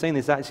this and seeing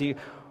this, actually,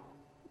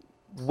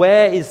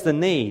 where is the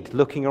need?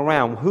 Looking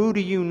around, who do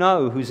you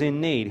know who's in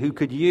need? Who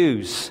could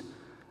use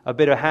a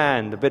bit of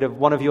hand, a bit of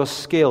one of your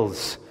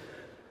skills,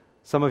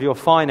 some of your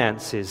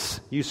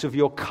finances, use of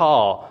your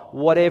car,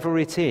 whatever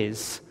it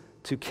is,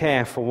 to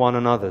care for one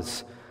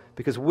another's?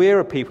 Because we're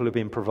a people who've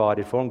been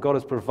provided for, and God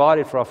has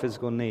provided for our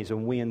physical needs,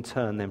 and we in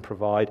turn then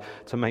provide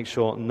to make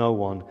sure no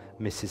one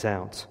misses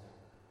out.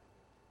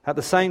 At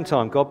the same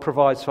time, God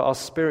provides for our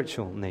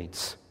spiritual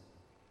needs.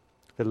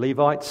 The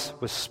Levites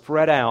were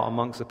spread out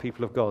amongst the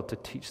people of God to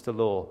teach the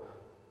law.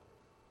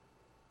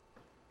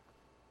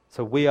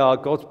 So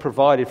God's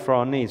provided for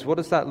our needs. What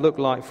does that look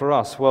like for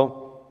us?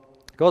 Well,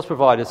 God's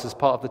provided us as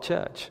part of the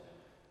church.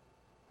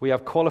 We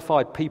have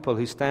qualified people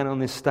who stand on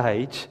this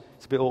stage.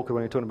 It's a bit awkward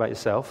when you're talking about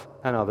yourself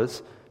and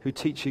others, who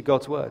teach you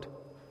God's word.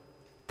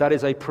 That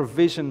is a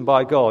provision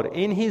by God.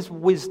 In His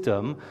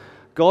wisdom,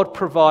 God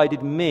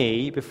provided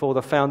me before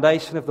the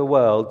foundation of the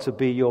world to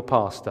be your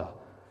pastor.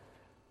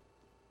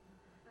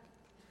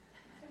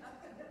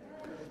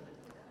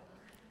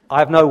 I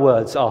have no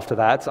words after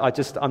that.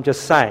 I'm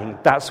just saying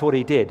that's what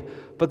He did.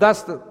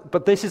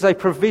 But this is a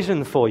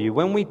provision for you.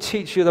 When we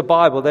teach you the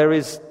Bible, there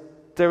is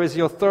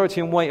the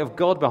authority and weight of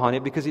God behind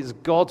it, because it's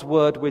God's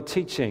word we're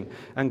teaching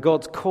and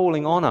God's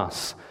calling on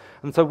us.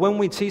 And so when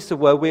we teach the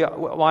word,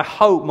 my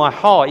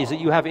heart is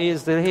that you have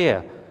ears to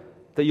hear,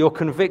 that you're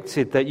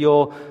convicted, that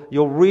you're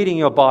reading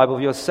your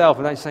Bible yourself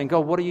and actually saying,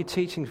 God, what are you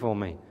teaching for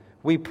me?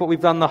 We've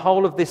done the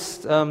whole of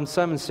this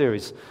sermon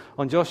series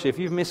on Joshua. If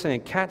you've missed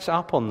anything, catch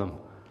up on them.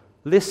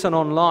 Listen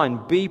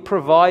online. Be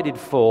provided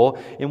for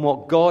in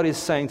what God is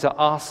saying to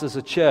us as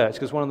a church,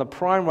 because one of the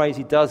prime ways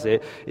He does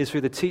it is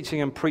through the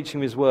teaching and preaching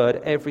of His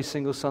word every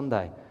single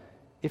Sunday.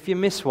 If you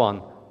miss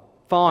one,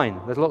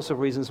 fine. There's lots of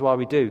reasons why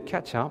we do.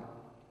 Catch up.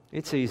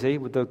 It's easy.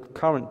 With the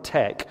current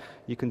tech,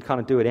 you can kind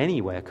of do it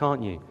anywhere,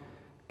 can't you?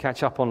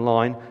 Catch up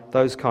online,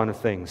 those kind of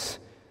things.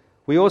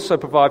 We also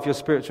provide for your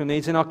spiritual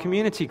needs in our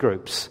community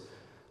groups.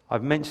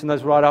 I've mentioned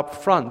those right up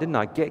front, didn't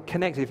I? Get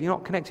connected. If you're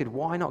not connected,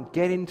 why not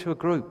get into a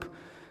group?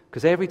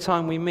 Because every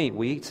time we meet,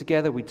 we eat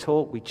together, we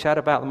talk, we chat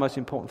about the most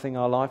important thing in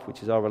our life,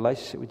 which is our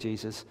relationship with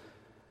Jesus,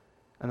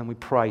 and then we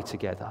pray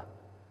together.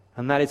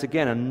 And that is,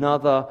 again,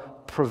 another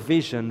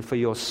provision for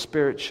your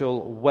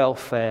spiritual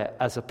welfare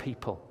as a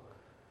people.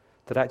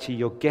 That actually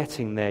you're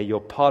getting there, you're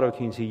part of a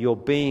community, you're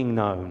being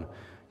known.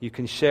 You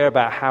can share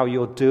about how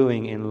you're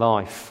doing in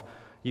life.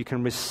 You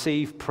can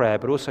receive prayer,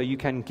 but also you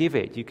can give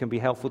it. You can be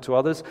helpful to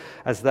others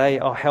as they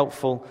are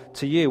helpful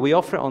to you. We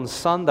offer it on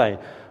Sunday.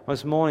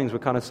 Most mornings we're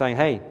kind of saying,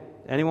 hey,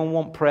 anyone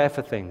want prayer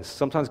for things?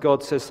 Sometimes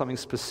God says something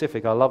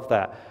specific. I love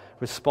that.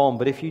 Respond.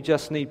 But if you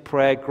just need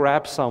prayer,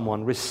 grab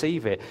someone,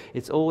 receive it.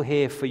 It's all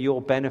here for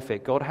your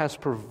benefit. God has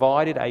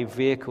provided a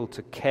vehicle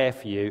to care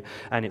for you,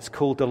 and it's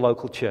called the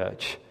local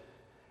church.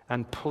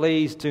 And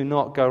please do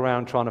not go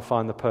around trying to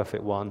find the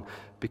perfect one,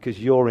 because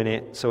you're in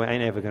it, so it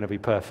ain't ever going to be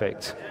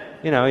perfect.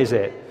 Is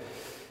it?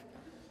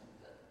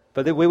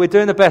 But we're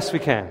doing the best we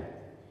can.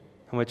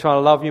 And we're trying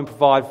to love you and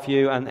provide for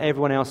you, and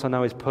everyone else I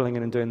know is pulling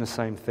in and doing the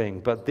same thing.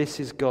 But this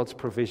is God's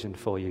provision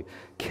for you.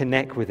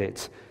 Connect with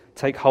it.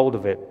 Take hold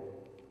of it.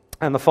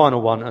 And the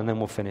final one, and then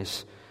we'll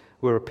finish.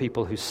 We're a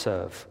people who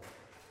serve.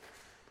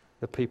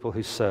 The people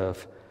who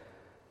serve.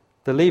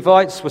 The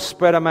Levites were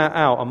spread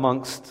out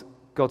amongst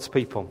God's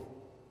people.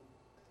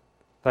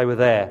 They were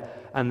there.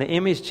 And the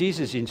image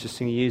Jesus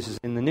interestingly uses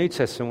in the New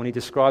Testament when He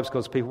describes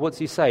God's people, what does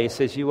He say? He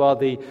says, you are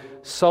the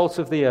salt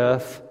of the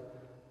earth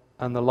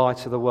and the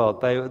light of the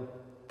world.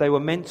 They were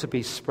meant to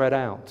be spread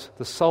out.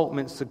 The salt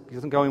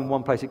doesn't go in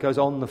one place, it goes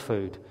on the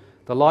food.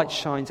 The light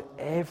shines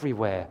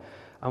everywhere.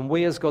 And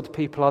we as God's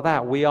people are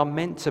that. We are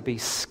meant to be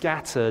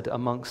scattered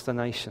amongst the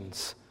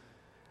nations.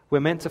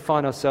 We're meant to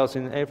find ourselves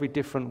in every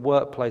different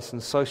workplace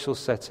and social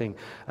setting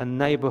and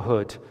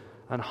neighborhood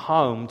and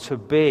home to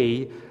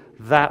be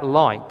that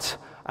light.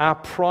 Our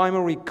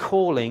primary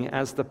calling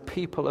as the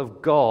people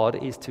of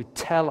God is to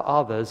tell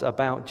others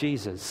about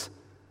Jesus.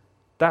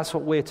 That's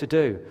what we're to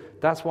do.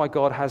 That's why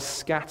God has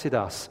scattered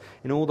us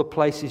in all the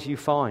places you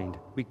find.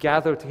 We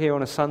gather here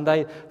on a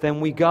Sunday, then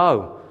we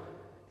go.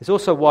 It's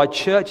also why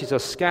churches are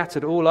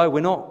scattered all over.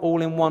 We're not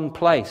all in one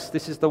place.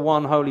 This is the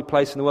one holy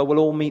place in the world. We'll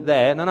all meet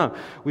there. No.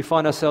 We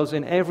find ourselves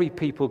in every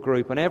people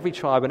group and every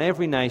tribe and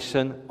every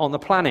nation on the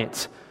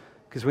planet,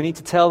 because we need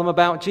to tell them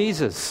about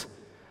Jesus.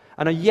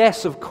 And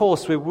yes, of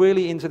course, we're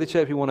really into the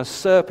church. We want to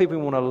serve people.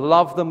 We want to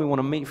love them. We want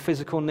to meet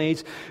physical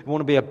needs. We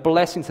want to be a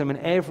blessing to them in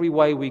every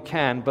way we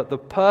can. But the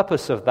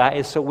purpose of that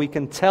is so we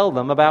can tell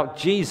them about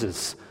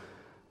Jesus,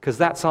 because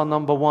that's our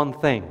number one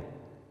thing.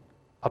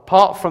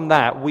 Apart from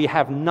that, we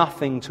have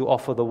nothing to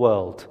offer the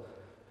world.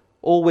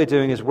 All we're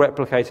doing is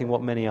replicating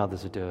what many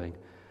others are doing.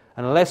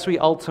 And unless we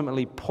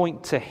ultimately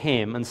point to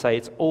Him and say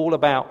it's all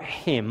about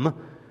Him,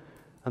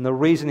 And the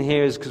reason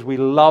here is because we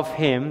love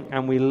him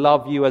and we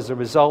love you as a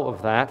result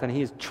of that, and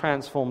he has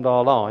transformed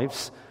our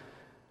lives.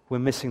 We're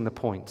missing the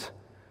point.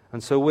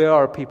 And so we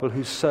are a people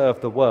who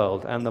serve the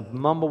world, and the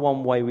number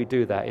one way we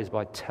do that is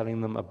by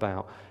telling them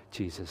about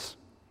Jesus.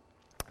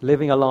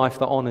 Living a life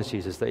that honors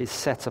Jesus, that is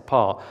set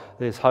apart,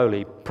 that is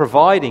holy,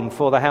 providing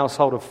for the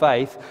household of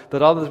faith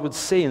that others would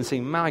see and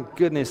see, my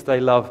goodness, they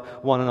love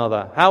one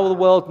another. How will the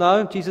world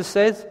know, Jesus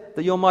says,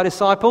 that you're my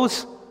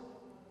disciples?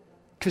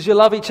 Because you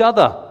love each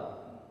other.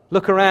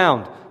 Look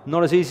around.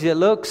 Not as easy as it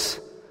looks,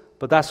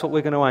 but that's what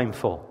we're going to aim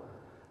for.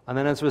 And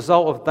then as a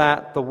result of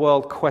that, the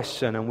world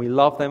question, and we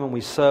love them and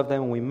we serve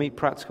them and we meet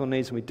practical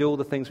needs and we do all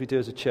the things we do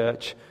as a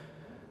church.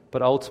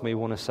 But ultimately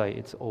we want to say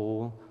it's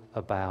all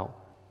about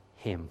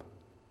him.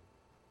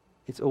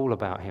 It's all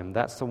about him.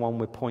 That's the one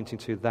we're pointing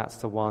to. That's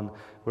the one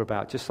we're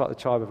about. Just like the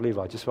tribe of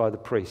Levi, just like the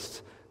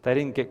priests. They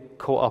didn't get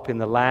caught up in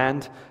the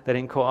land. They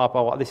didn't caught up,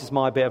 oh, this is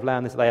my bit of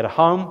land. They had a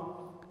home,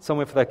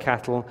 somewhere for their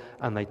cattle,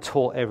 and they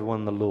taught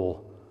everyone the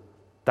law.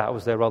 That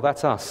was their role.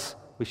 That's us.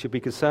 We should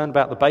be concerned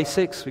about the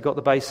basics. We've got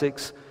the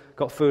basics,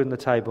 got food on the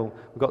table,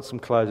 we've got some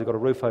clothes, we've got a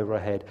roof over our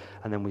head,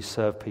 and then we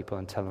serve people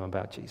and tell them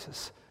about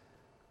Jesus.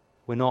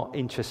 We're not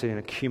interested in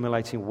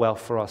accumulating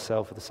wealth for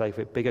ourselves for the sake of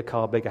it. Bigger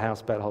car, bigger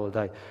house, better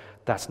holiday.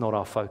 That's not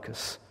our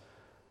focus.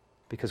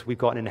 Because we've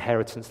got an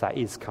inheritance that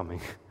is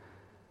coming.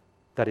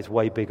 That is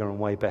way bigger and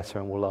way better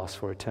and will last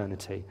for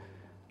eternity.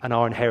 And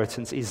our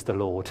inheritance is the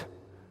Lord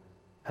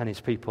and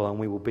his people, and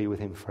we will be with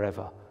him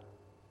forever.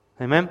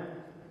 Amen? Do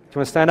you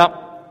want to stand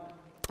up?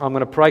 I'm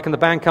going to pray. Can the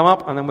band come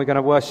up? And then we're going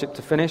to worship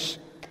to finish.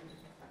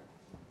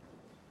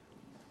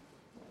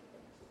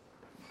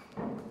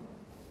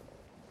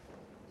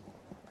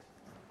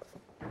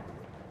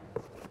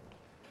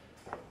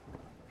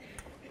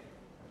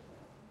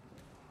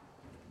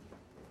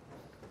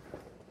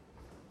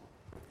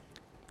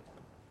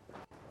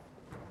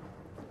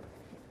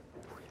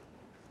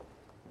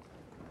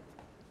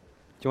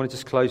 Do you want to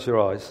just close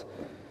your eyes?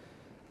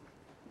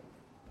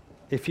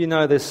 If you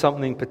know there's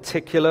something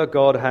particular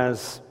God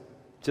has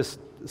just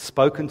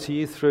spoken to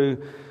you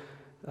through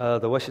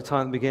the worship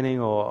time at the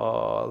beginning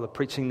or the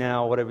preaching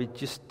now or whatever,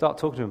 just start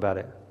talking to him about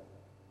it.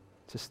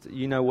 Just,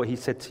 you know what he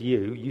said to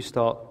you, you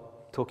start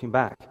talking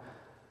back.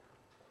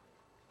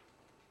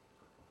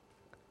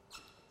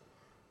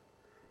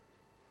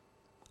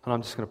 And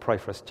I'm just going to pray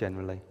for us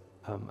generally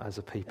as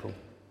a people.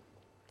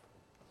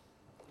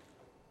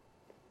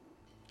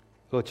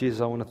 Lord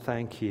Jesus, I want to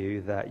thank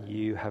you that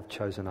you have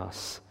chosen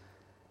us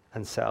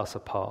and set us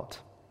apart.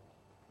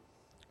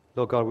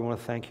 Lord God, we want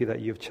to thank you that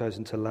you've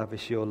chosen to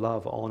lavish your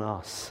love on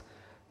us,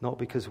 not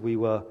because we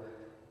were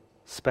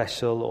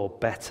special or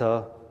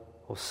better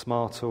or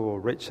smarter or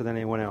richer than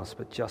anyone else,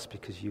 but just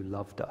because you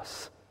loved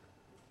us.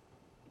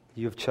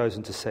 You have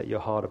chosen to set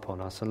your heart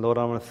upon us. And Lord,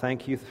 I want to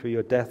thank you through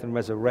your death and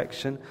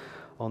resurrection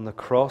on the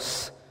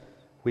cross.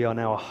 We are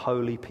now a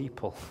holy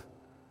people,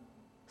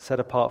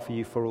 set apart for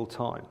you for all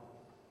time.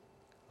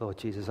 Lord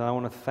Jesus, I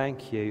want to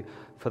thank you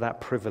for that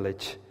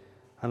privilege.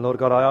 And Lord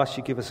God, I ask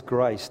you to give us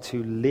grace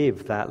to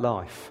live that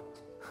life.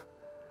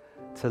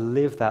 To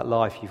live that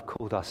life you've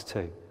called us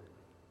to.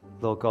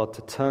 Lord God,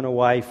 to turn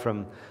away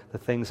from the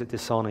things that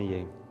dishonor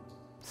you.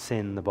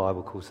 Sin, the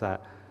Bible calls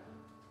that.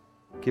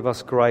 Give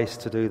us grace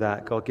to do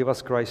that. God, give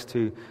us grace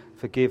to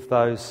forgive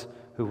those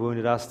who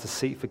wounded us, to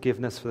seek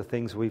forgiveness for the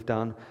things we've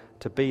done,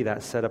 to be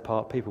that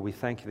set-apart people. We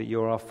thank you that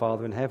you're our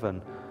Father in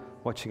heaven,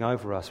 watching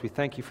over us. We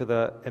thank you for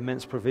the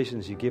immense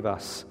provisions you give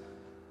us.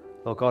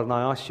 Lord God, and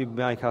I ask you to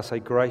make us a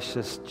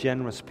gracious,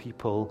 generous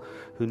people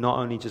who not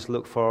only just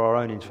look for our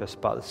own interests,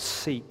 but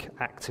seek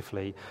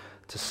actively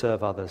to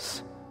serve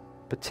others,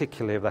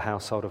 particularly of the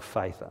household of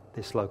faith at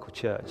this local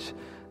church,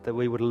 that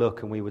we would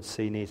look and we would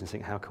see needs and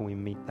think, how can we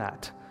meet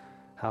that?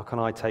 How can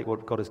I take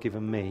what God has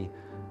given me,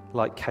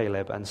 like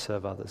Caleb, and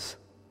serve others?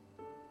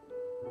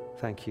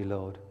 Thank you,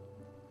 Lord.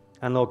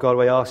 And Lord God,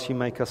 we ask you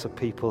make us a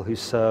people who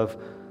serve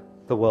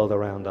the world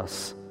around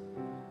us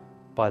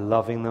by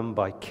loving them,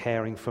 by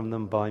caring for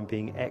them, by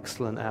being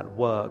excellent at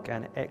work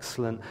and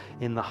excellent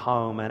in the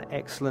home and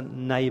excellent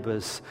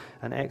neighbours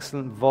and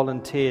excellent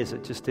volunteers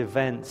at just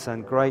events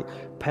and great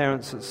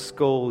parents at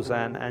schools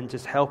and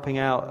just helping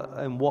out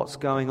in what's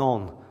going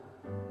on.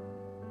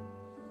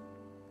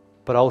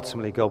 But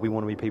ultimately, God, we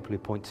want to be people who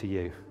point to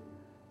you.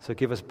 So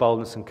give us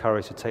boldness and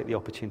courage to take the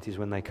opportunities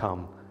when they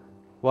come.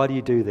 Why do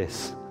you do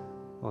this?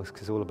 Well, it's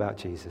because it's all about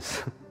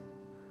Jesus.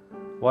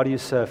 Why do you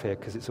serve here?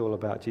 Because it's all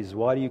about Jesus.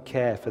 Why do you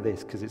care for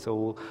this? Because it's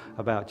all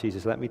about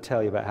Jesus. Let me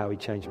tell you about how he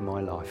changed my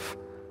life.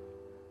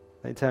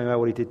 Let me tell you about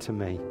what he did to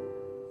me.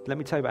 Let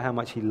me tell you about how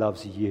much he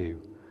loves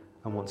you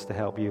and wants to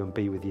help you and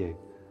be with you.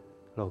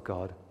 Lord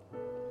God.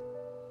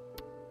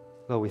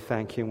 Lord, we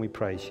thank you and we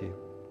praise you.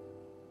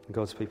 And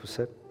God's people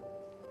said,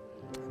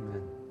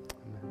 amen.